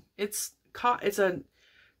cotton. It's a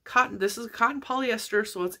cotton. This is cotton polyester,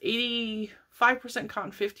 so it's 85%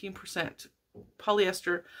 cotton, 15%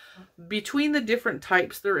 polyester. Between the different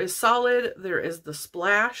types, there is solid, there is the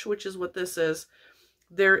splash, which is what this is.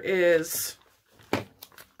 There is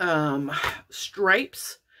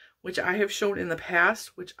stripes, which I have shown in the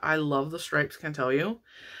past, which I love the stripes, can tell you.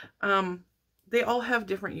 They all have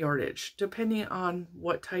different yardage, depending on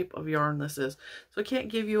what type of yarn this is. So I can't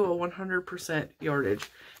give you a 100% yardage,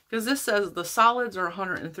 because this says the solids are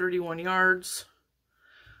 131 yards,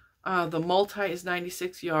 the multi is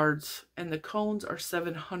 96 yards, and the cones are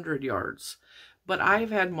 700 yards. But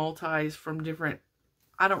I've had multis from different,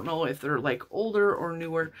 I don't know if they're like older or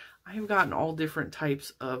newer. I have gotten all different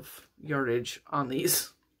types of yardage on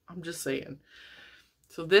these. I'm just saying.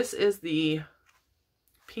 So this is the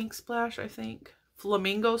Pink Splash, I think.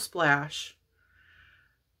 Flamingo Splash.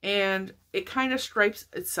 And it kind of stripes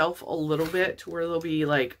itself a little bit to where there'll be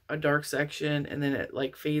like a dark section and then it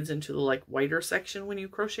like fades into the like whiter section when you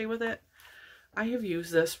crochet with it. I have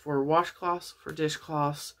used this for washcloths, for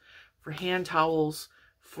dishcloths, for hand towels,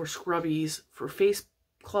 for scrubbies, for face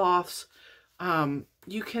cloths.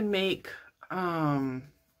 You can make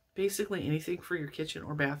basically anything for your kitchen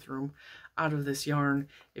or bathroom out of this yarn.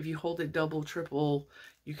 If you hold it double, triple,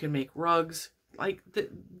 you can make rugs. Like the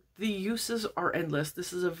uses are endless.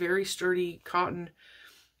 This is a very sturdy cotton.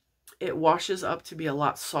 It washes up to be a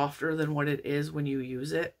lot softer than what it is when you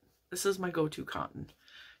use it. This is my go-to cotton.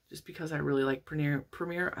 just because I really like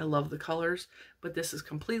Premier. I love the colors, but this is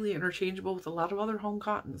completely interchangeable with a lot of other home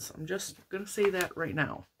cottons. I'm just going to say that right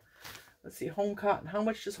now. Let's see, home cotton. How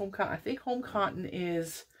much does home cotton? I think home cotton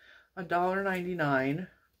is $1.99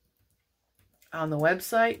 on the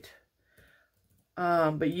website.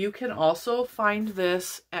 But you can also find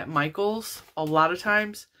this at Michael's a lot of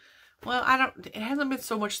times. Well, it hasn't been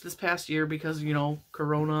so much this past year because, you know,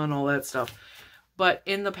 Corona and all that stuff. But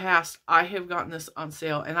in the past, I have gotten this on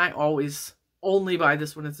sale, and I always only buy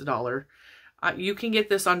this when it's $1. You can get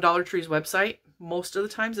this on Dollar Tree's website. Most of the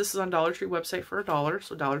times, this is on Dollar Tree website for $1,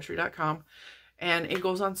 so dollartree.com. And it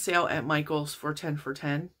goes on sale at Michael's for 10 for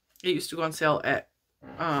 10. It used to go on sale at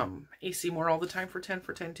AC Moore all the time for 10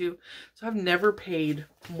 for 10 too. So I've never paid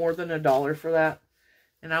more than $1 for that.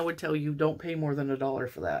 And I would tell you, don't pay more than $1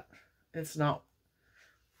 for that. It's not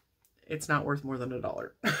worth more than $1.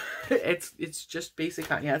 It's just basic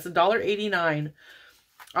cotton. Yeah, it's $1.89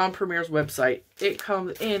 on Premier's website. It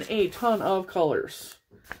comes in a ton of colors.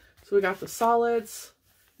 So we got the solids,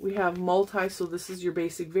 we have multi, so this is your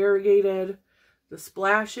basic variegated, the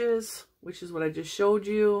splashes, which is what I just showed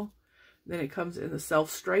you. Then it comes in the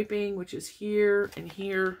self-striping, which is here and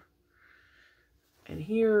here and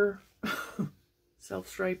here.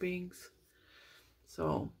 Self-stripings.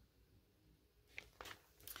 So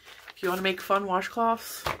if you want to make fun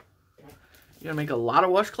washcloths, you want to make a lot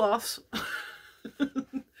of washcloths.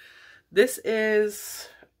 This is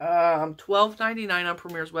 $12.99 on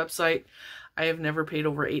Premier's website. I have never paid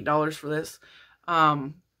over $8 for this.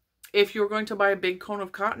 If you're going to buy a big cone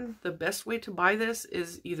of cotton, the best way to buy this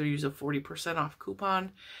is either use a 40% off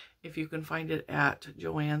coupon. If you can find it at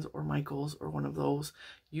Joann's or Michael's or one of those,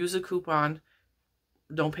 use a coupon.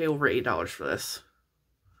 Don't pay over $8 for this.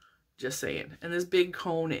 Just saying. And this big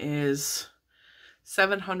cone is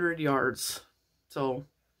 700 yards. So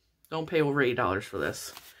don't pay over $8 for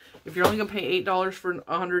this. If you're only going to pay $8 for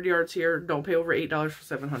 100 yards here, don't pay over $8 for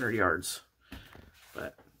 700 yards.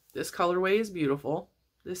 But this colorway is beautiful.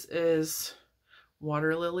 This is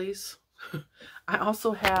water lilies. I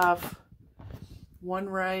also have one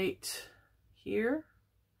right here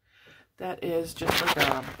that is just like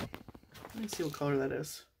a, let me see what color that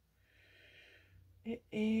is.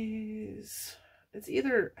 It's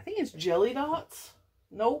either, I think it's jelly dots.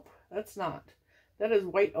 Nope, that's not. That is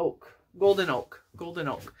white oak, golden oak.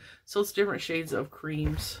 So it's different shades of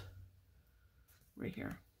creams right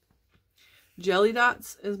here. Jelly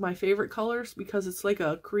dots is my favorite colors because it's like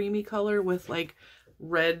a creamy color with like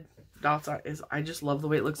red dots. I just love the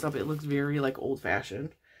way it looks up. It looks very like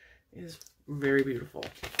old-fashioned. It is very beautiful.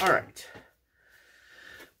 All right.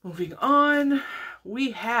 Moving on,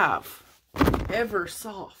 we have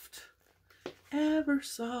Eversoft.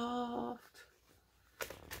 Eversoft.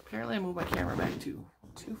 Apparently I moved my camera back too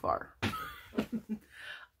far.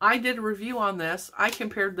 I did a review on this. I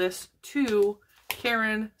compared this to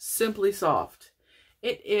Caron Simply Soft.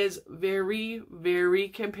 It is very, very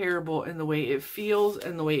comparable in the way it feels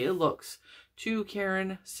and the way it looks to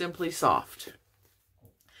Caron Simply Soft.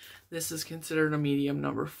 This is considered a medium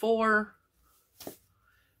number 4.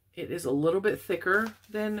 It is a little bit thicker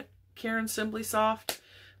than Caron Simply Soft.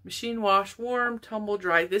 Machine wash, warm, tumble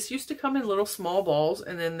dry. This used to come in little small balls,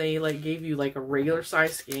 and then they like gave you like a regular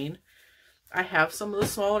size skein. I have some of the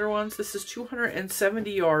smaller ones. This is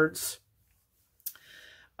 270 yards.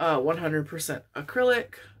 100%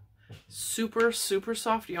 acrylic. Super, super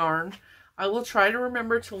soft yarn. I will try to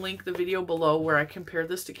remember to link the video below where I compared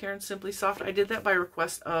this to Caron Simply Soft. I did that by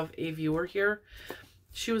request of a viewer here.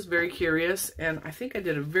 She was very curious, and I think I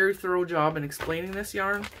did a very thorough job in explaining this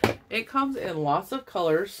yarn. It comes in lots of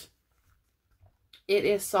colors. It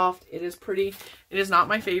is soft. It is pretty. It is not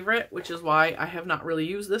my favorite, which is why I have not really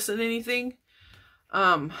used this in anything.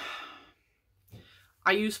 I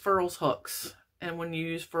use Furls hooks, and when you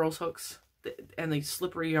use Furls hooks and the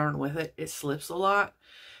slippery yarn with it, it slips a lot.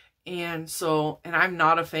 And so, and I'm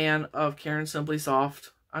not a fan of Caron Simply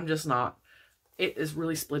Soft. I'm just not. It is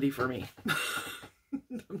really splitty for me.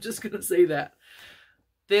 I'm just going to say that.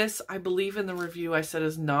 This, I believe in the review I said,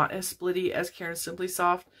 is not as splitty as Caron Simply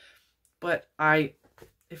Soft. But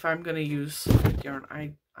if I'm going to use yarn,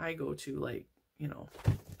 I go to like, you know,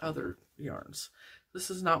 other yarns. This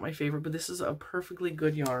is not my favorite, but this is a perfectly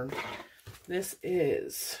good yarn. This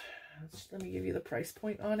is, let me give you the price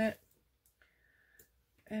point on it.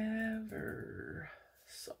 Eversoft.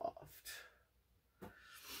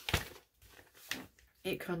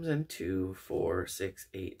 It comes in 2, 4, 6,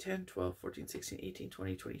 8, 10, 12, 14, 16, 18,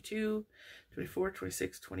 20, 22, 24,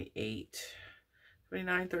 26, 28,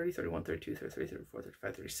 29, 30, 31, 32, 33, 34,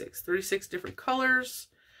 35, 36. 36 different colors,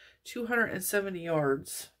 270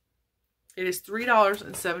 yards. It is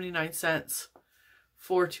 $3.79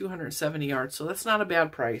 for 270 yards. So that's not a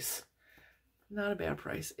bad price. Not a bad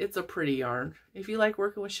price. It's a pretty yarn. If you like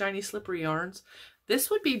working with shiny, slippery yarns, this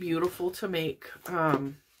would be beautiful to make.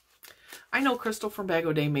 I know Crystal from Bag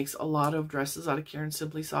O' Day makes a lot of dresses out of Karen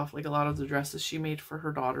Simply Soft, like a lot of the dresses she made for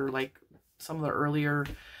her daughter, like some of the earlier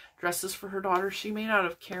dresses for her daughter she made out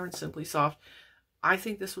of Karen Simply Soft. I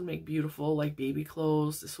think this would make beautiful, like, baby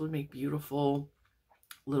clothes. This would make beautiful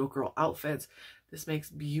little girl outfits. This makes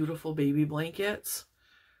beautiful baby blankets.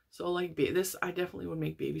 So, like, this, I definitely would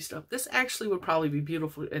make baby stuff. This actually would probably be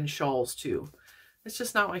beautiful in shawls, too. It's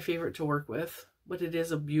just not my favorite to work with, but it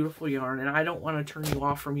is a beautiful yarn, and I don't want to turn you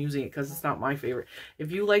off from using it because it's not my favorite.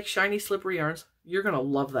 If you like shiny, slippery yarns, you're going to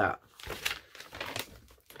love that.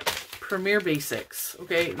 Premier Basix.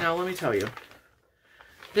 Okay, now let me tell you.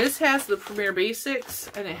 This has the Premier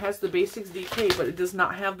Basix, and it has the Basix DK, but it does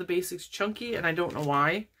not have the Basix Chunky, and I don't know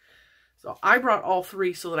why. So I brought all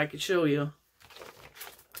three so that I could show you.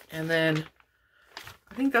 And then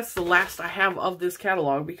I think that's the last I have of this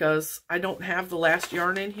catalog because I don't have the last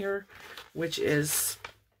yarn in here, which is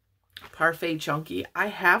Parfait Chunky. I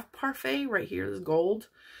have Parfait right here, this gold.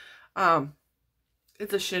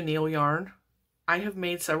 It's a chenille yarn. I have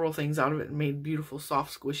made several things out of it and made beautiful,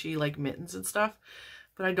 soft, squishy, like mittens and stuff,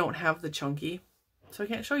 but I don't have the Chunky, so I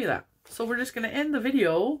can't show you that. So we're just going to end the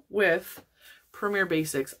video with Premier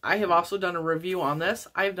Basix. I have also done a review on this.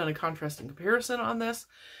 I have done a contrast and comparison on this.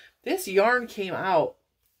 This yarn came out,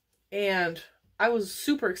 and I was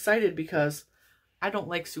super excited because I don't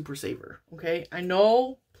like Super Saver, okay? I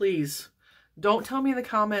know, please, don't tell me in the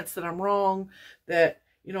comments that I'm wrong, that,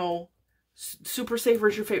 you know, Super Saver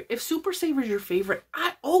is your favorite. If Super Saver is your favorite,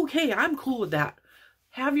 okay, I'm cool with that.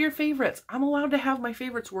 Have your favorites. I'm allowed to have my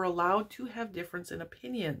favorites. We're allowed to have difference in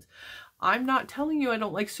opinions. I'm not telling you I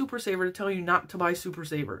don't like Super Saver to tell you not to buy Super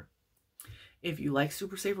Saver. If you like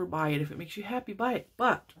Super Saver, buy it. If it makes you happy, buy it.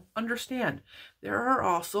 But understand, there are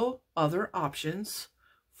also other options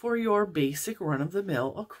for your basic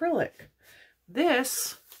run-of-the-mill acrylic.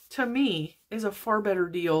 This, to me, is a far better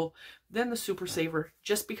deal than the Super Saver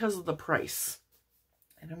just because of the price.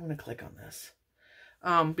 And I'm going to click on this.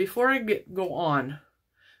 Before I go on,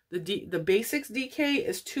 the Basix DK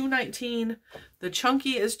is $2.19. The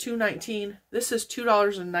Chunky is $2.19. This is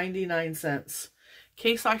 $2.99. In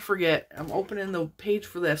case I forget, I'm opening the page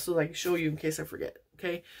for this so that I can show you in case I forget.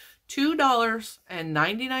 Okay,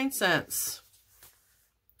 $2.99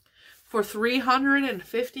 for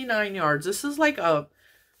 359 yards. This is like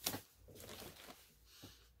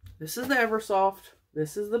this is the Eversoft.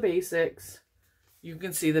 This is the Basix. You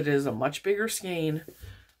can see that it is a much bigger skein.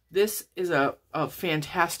 This is a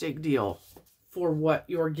fantastic deal for what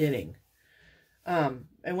you're getting. And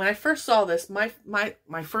when I first saw this, my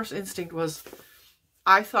first instinct was,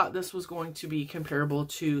 I thought this was going to be comparable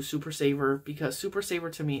to Super Saver because Super Saver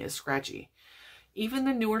to me is scratchy. Even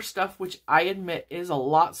the newer stuff, which I admit is a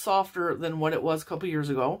lot softer than what it was a couple years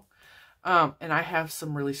ago. And I have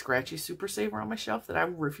some really scratchy Super Saver on my shelf that I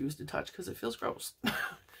refuse to touch because it feels gross.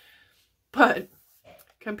 But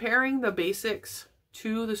comparing the Basix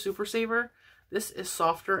to the Super Saver, this is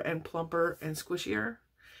softer and plumper and squishier.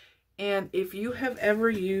 And if you have ever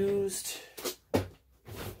used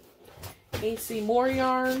AC Moore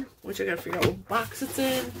yarn, which I gotta figure out what box it's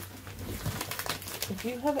in. If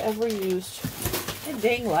you have ever used a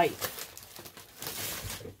dang light.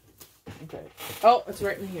 Okay. Oh, it's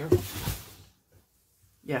right in here.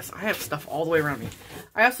 Yes, I have stuff all the way around me.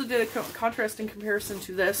 I also did a contrast in comparison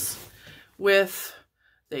to this with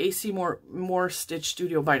the AC Moore Stitch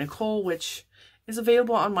Studio by Nicole, which is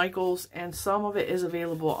available on Michael's, and some of it is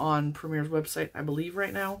available on Premier's website, I believe,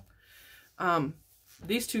 right now.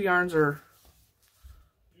 These two yarns are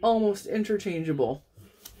almost interchangeable.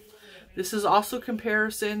 This is also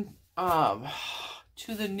comparison to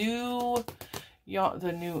the new,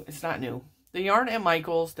 it's not new. The yarn at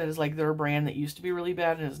Michael's that is like their brand that used to be really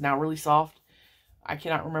bad and is now really soft. I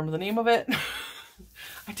cannot remember the name of it.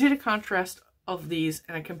 I did a contrast of these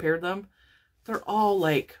and I compared them. They're all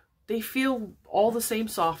like, they feel all the same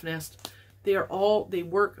softness. They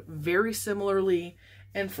work very similarly.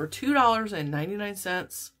 And for $2.99, I'm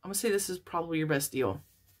going to say this is probably your best deal.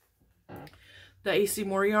 The AC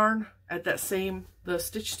Moore yarn at that the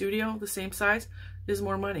Stitch Studio, the same size, is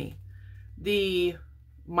more money. The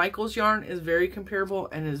Michael's yarn is very comparable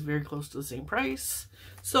and is very close to the same price.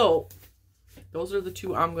 So those are the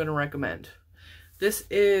two I'm going to recommend. This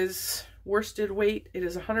is worsted weight. It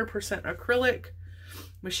is 100% acrylic,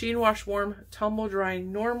 machine wash warm, tumble dry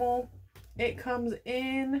normal. It comes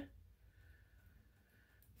in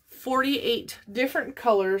 48 different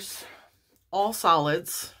colors, all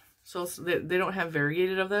solids. So they don't have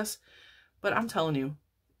variegated of this. But I'm telling you,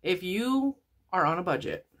 if you are on a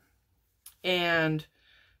budget and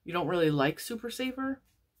you don't really like Super Saver,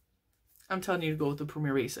 I'm telling you to go with the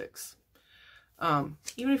Premier Basics.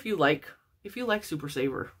 Even if you like Super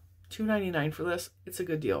Saver, $2.99 for this, it's a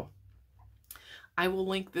good deal. I will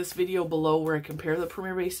link this video below where I compare the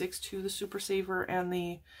Premier Basics to the Super Saver and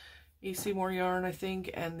the AC Moore yarn, I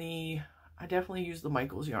think, and I definitely use the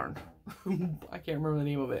Michaels yarn. I can't remember the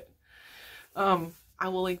name of it. I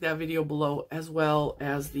will link that video below, as well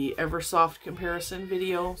as the Eversoft comparison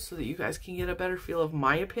video, so that you guys can get a better feel of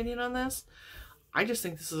my opinion on this. I just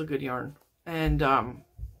think this is a good yarn. And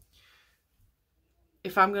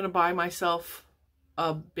if I'm going to buy myself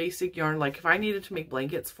a basic yarn, like if I needed to make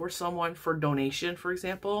blankets for someone for donation, for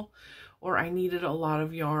example, or I needed a lot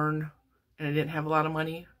of yarn and I didn't have a lot of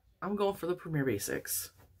money, I'm going for the Premier Basics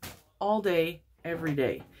all day, every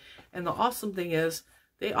day. And the awesome thing is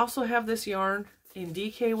they also have this yarn in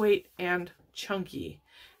DK weight and chunky.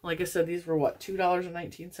 Like I said, these were what,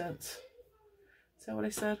 $2.19? Is that what I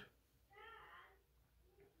said?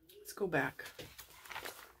 Let's go back.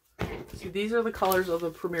 See, these are the colors of the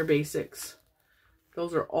Premier Basics.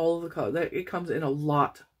 Those are all of the colors. It comes in a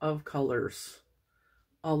lot of colors.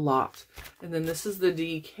 A lot. And then this is the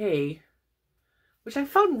DK, which I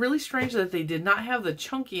found really strange that they did not have the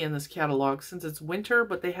chunky in this catalog since it's winter,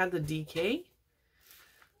 but they had the DK.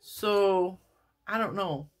 So, I don't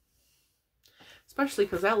know. Especially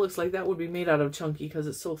because that looks like that would be made out of chunky because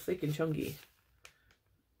it's so thick and chunky.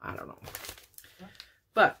 I don't know.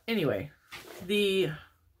 But anyway, the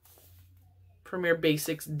Premier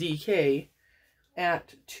Basics DK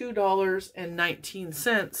at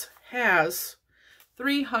 $2.19 has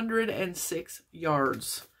 306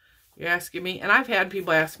 yards. You're asking me, and I've had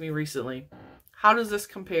people ask me recently, how does this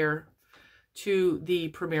compare to the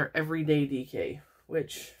Premier Everyday DK?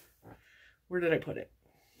 Which, where did I put it?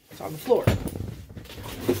 It's on the floor.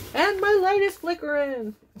 And my light is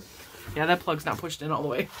flickering. Yeah, that plug's not pushed in all the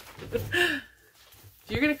way. If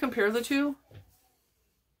you're going to compare the two,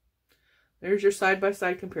 there's your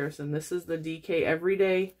side-by-side comparison. This is the DK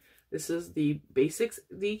Everyday. This is the Basics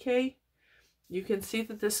DK. You can see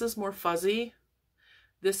that this is more fuzzy.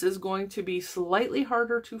 This is going to be slightly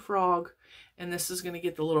harder to frog, and this is going to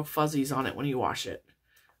get the little fuzzies on it when you wash it.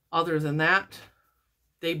 Other than that,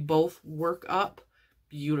 they both work up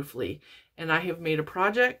beautifully. And I have made a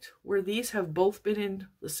project where these have both been in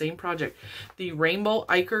the same project. The Rainbow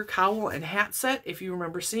Iker Cowl and Hat set, if you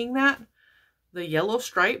remember seeing that, the yellow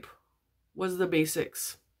stripe was the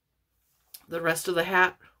Basics. The rest of the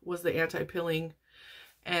hat was the anti-pilling,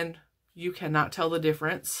 and you cannot tell the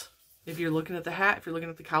difference. If you're looking at the hat, if you're looking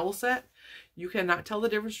at the cowl set, you cannot tell the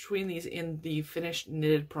difference between these in the finished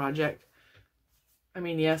knitted project. I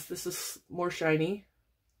mean, yes, this is more shiny,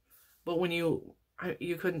 but when you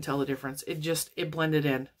couldn't tell the difference. It blended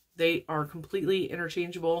in. They are completely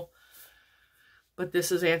interchangeable, but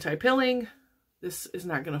this is anti-pilling. This is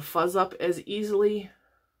not going to fuzz up as easily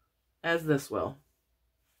as this will.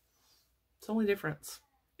 It's the only difference.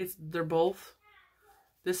 They're both.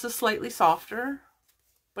 This is slightly softer,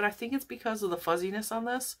 but I think it's because of the fuzziness on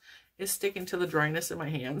this is sticking to the dryness in my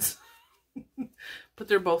hands. But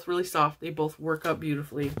they're both really soft. They both work up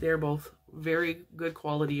beautifully. They're both very good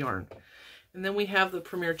quality yarn. And then we have the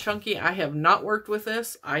Premier Chunky. I have not worked with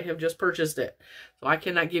this. I have just purchased it. So I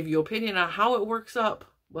cannot give you opinion on how it works up.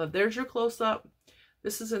 But there's your close-up.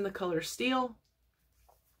 This is in the color Steel.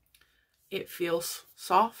 It feels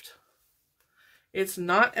soft. It's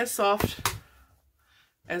not as soft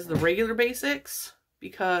as the regular Basics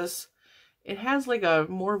because it has like a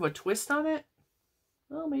more of a twist on it.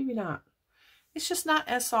 Well, maybe not. It's just not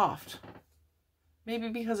as soft. Maybe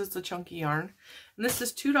because it's a chunky yarn. And this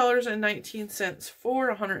is $2.19 for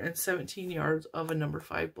 117 yards of a number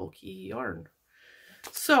 5 bulky yarn.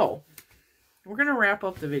 So, we're going to wrap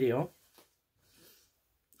up the video.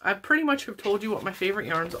 I pretty much have told you what my favorite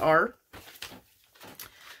yarns are.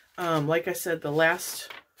 Like I said, the last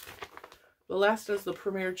is the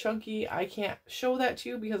Premier Chunky. I can't show that to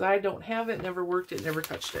you because I don't have it, never worked it, never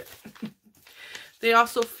touched it. They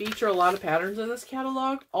also feature a lot of patterns in this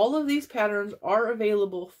catalog. All of these patterns are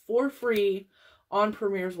available for free on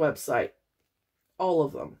Premier's website. All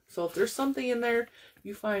of them. So if there's something in there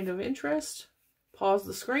you find of interest, pause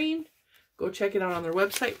the screen, go check it out on their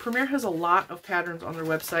website. Premier has a lot of patterns on their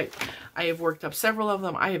website. I have worked up several of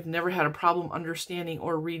them. I have never had a problem understanding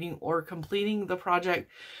or reading or completing the project.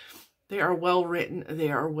 They are well written.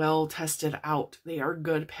 They are well tested out. They are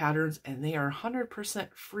good patterns, and they are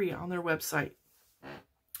 100% free on their website.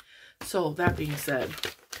 So that being said,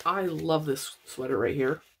 I love this sweater right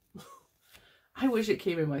here. I wish it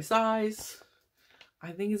came in my size.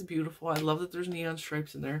 I think it's beautiful. I love that there's neon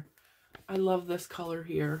stripes in there. I love this color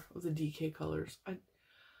here of the DK colors.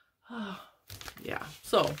 Yeah,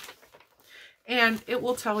 so, and it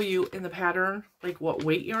will tell you in the pattern like what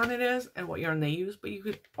weight yarn it is and what yarn they use, but you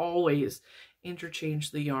could always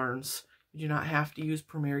interchange the yarns. You do not have to use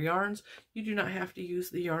Premier yarns. You do not have to use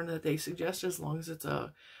the yarn that they suggest as long as it's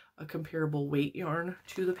a comparable weight yarn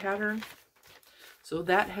to the pattern. So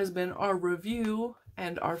that has been our review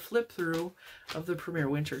and our flip through of the Premier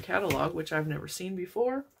Winter catalog, which I've never seen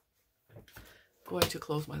before. Going to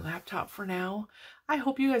close my laptop for now. I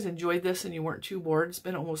hope you guys enjoyed this and you weren't too bored. It's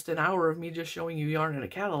been almost an hour of me just showing you yarn in a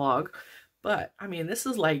catalog, but I mean, this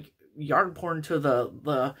is like yarn porn to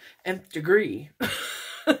the nth degree.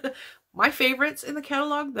 My favorites in the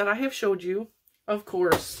catalog that I have showed you, of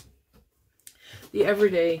course, the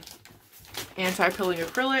Everyday Anti-Pilling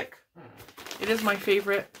Acrylic. It is my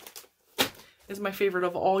favorite. It's my favorite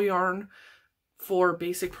of all yarn for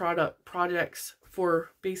basic projects,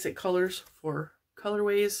 for basic colors, for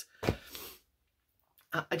colorways.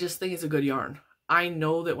 I just think it's a good yarn. I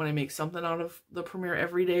know that when I make something out of the Premier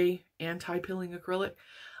Everyday Anti-Pilling Acrylic,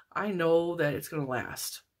 I know that it's going to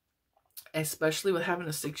last. Especially with having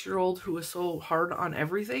a 6-year-old who is so hard on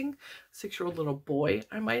everything. 6-year-old little boy,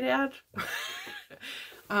 I might add.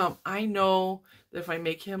 I know that if I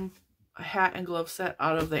make him a hat and glove set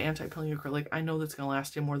out of the anti-pilling acrylic, I know that's going to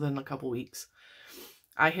last him more than a couple weeks.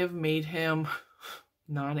 I have made him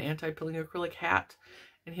non-anti-pilling acrylic hat,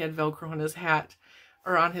 and he had Velcro on his hat,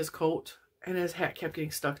 or on his coat, and his hat kept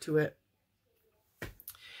getting stuck to it.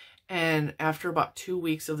 And after about 2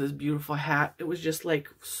 weeks of this beautiful hat, it was just like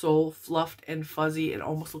so fluffed and fuzzy. It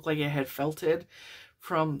almost looked like it had felted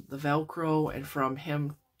from the Velcro and from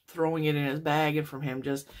him throwing it in his bag and from him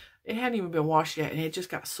just, it hadn't even been washed yet. And it just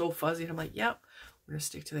got so fuzzy. And I'm like, yep, we're going to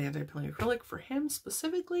stick to the anti-pilling acrylic for him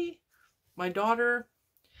specifically. My daughter,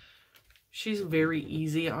 she's very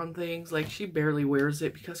easy on things. Like, she barely wears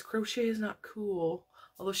it because crochet is not cool.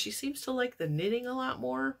 Although she seems to like the knitting a lot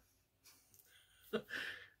more.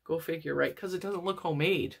 Go figure, right? Because it doesn't look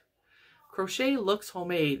homemade. Crochet looks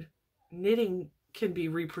homemade. Knitting can be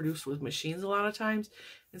reproduced with machines a lot of times.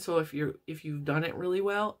 And so if you've done it really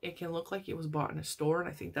well, it can look like it was bought in a store. And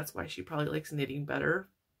I think that's why she probably likes knitting better.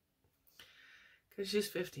 Because she's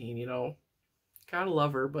 15, you know. Gotta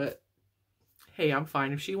love her, but hey, I'm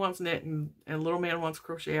fine. If she wants knit and little man wants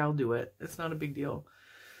crochet, I'll do it. It's not a big deal.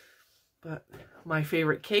 But my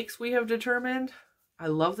favorite cakes we have determined. I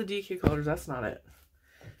love the DK colors. That's not it.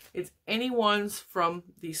 It's any ones from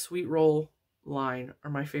the Sweet Roll line are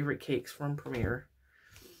my favorite cakes from Premier.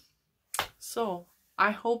 So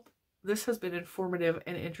I hope this has been informative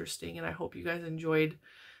and interesting, and I hope you guys enjoyed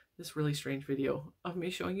this really strange video of me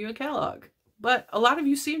showing you a catalog. But a lot of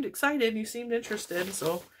you seemed excited and you seemed interested,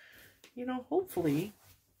 so, you know, hopefully.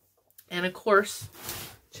 And of course,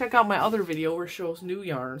 check out my other video where it shows new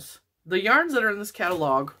yarns. The yarns that are in this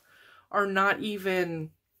catalog are not even...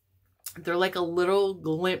 They're like a little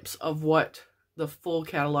glimpse of what the full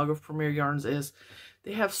catalog of Premier yarns is.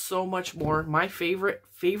 They have so much more. My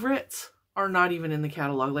favorites are not even in the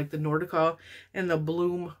catalog. Like the Nordica and the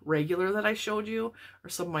Bloom regular that I showed you are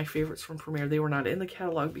some of my favorites from Premier. They were not in the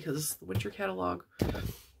catalog because it's the winter catalog.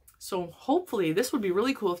 So hopefully this would be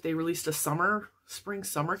really cool if they released a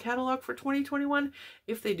spring-summer catalog for 2021.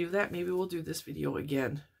 If they do that, maybe we'll do this video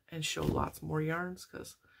again and show lots more yarns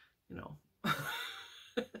because, you know...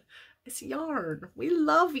 It's yarn. We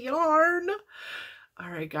love yarn. All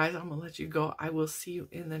right, guys, I'm going to let you go. I will see you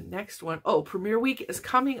in the next one. Oh, Premier Week is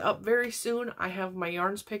coming up very soon. I have my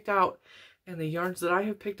yarns picked out, and the yarns that I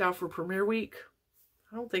have picked out for Premier Week,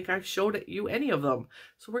 I don't think I've showed you any of them.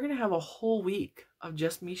 So we're going to have a whole week of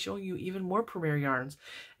just me showing you even more Premier yarns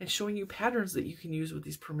and showing you patterns that you can use with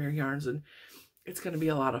these Premier yarns, and it's going to be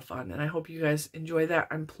a lot of fun, and I hope you guys enjoy that.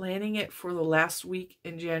 I'm planning it for the last week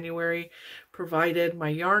in January, provided my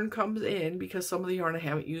yarn comes in, because some of the yarn I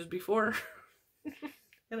haven't used before,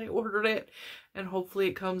 and I ordered it, and hopefully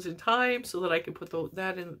it comes in time so that I can put the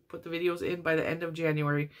videos in by the end of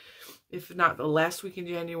January. If not the last week in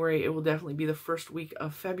January, it will definitely be the first week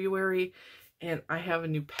of February, and I have a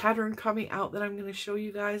new pattern coming out that I'm going to show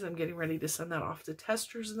you guys. I'm getting ready to send that off to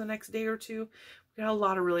testers in the next day or two. We got a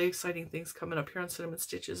lot of really exciting things coming up here on Cinnamon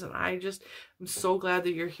Stitches, and I'm so glad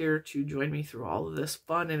that you're here to join me through all of this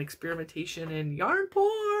fun and experimentation and yarn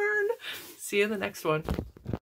porn. See you in the next one.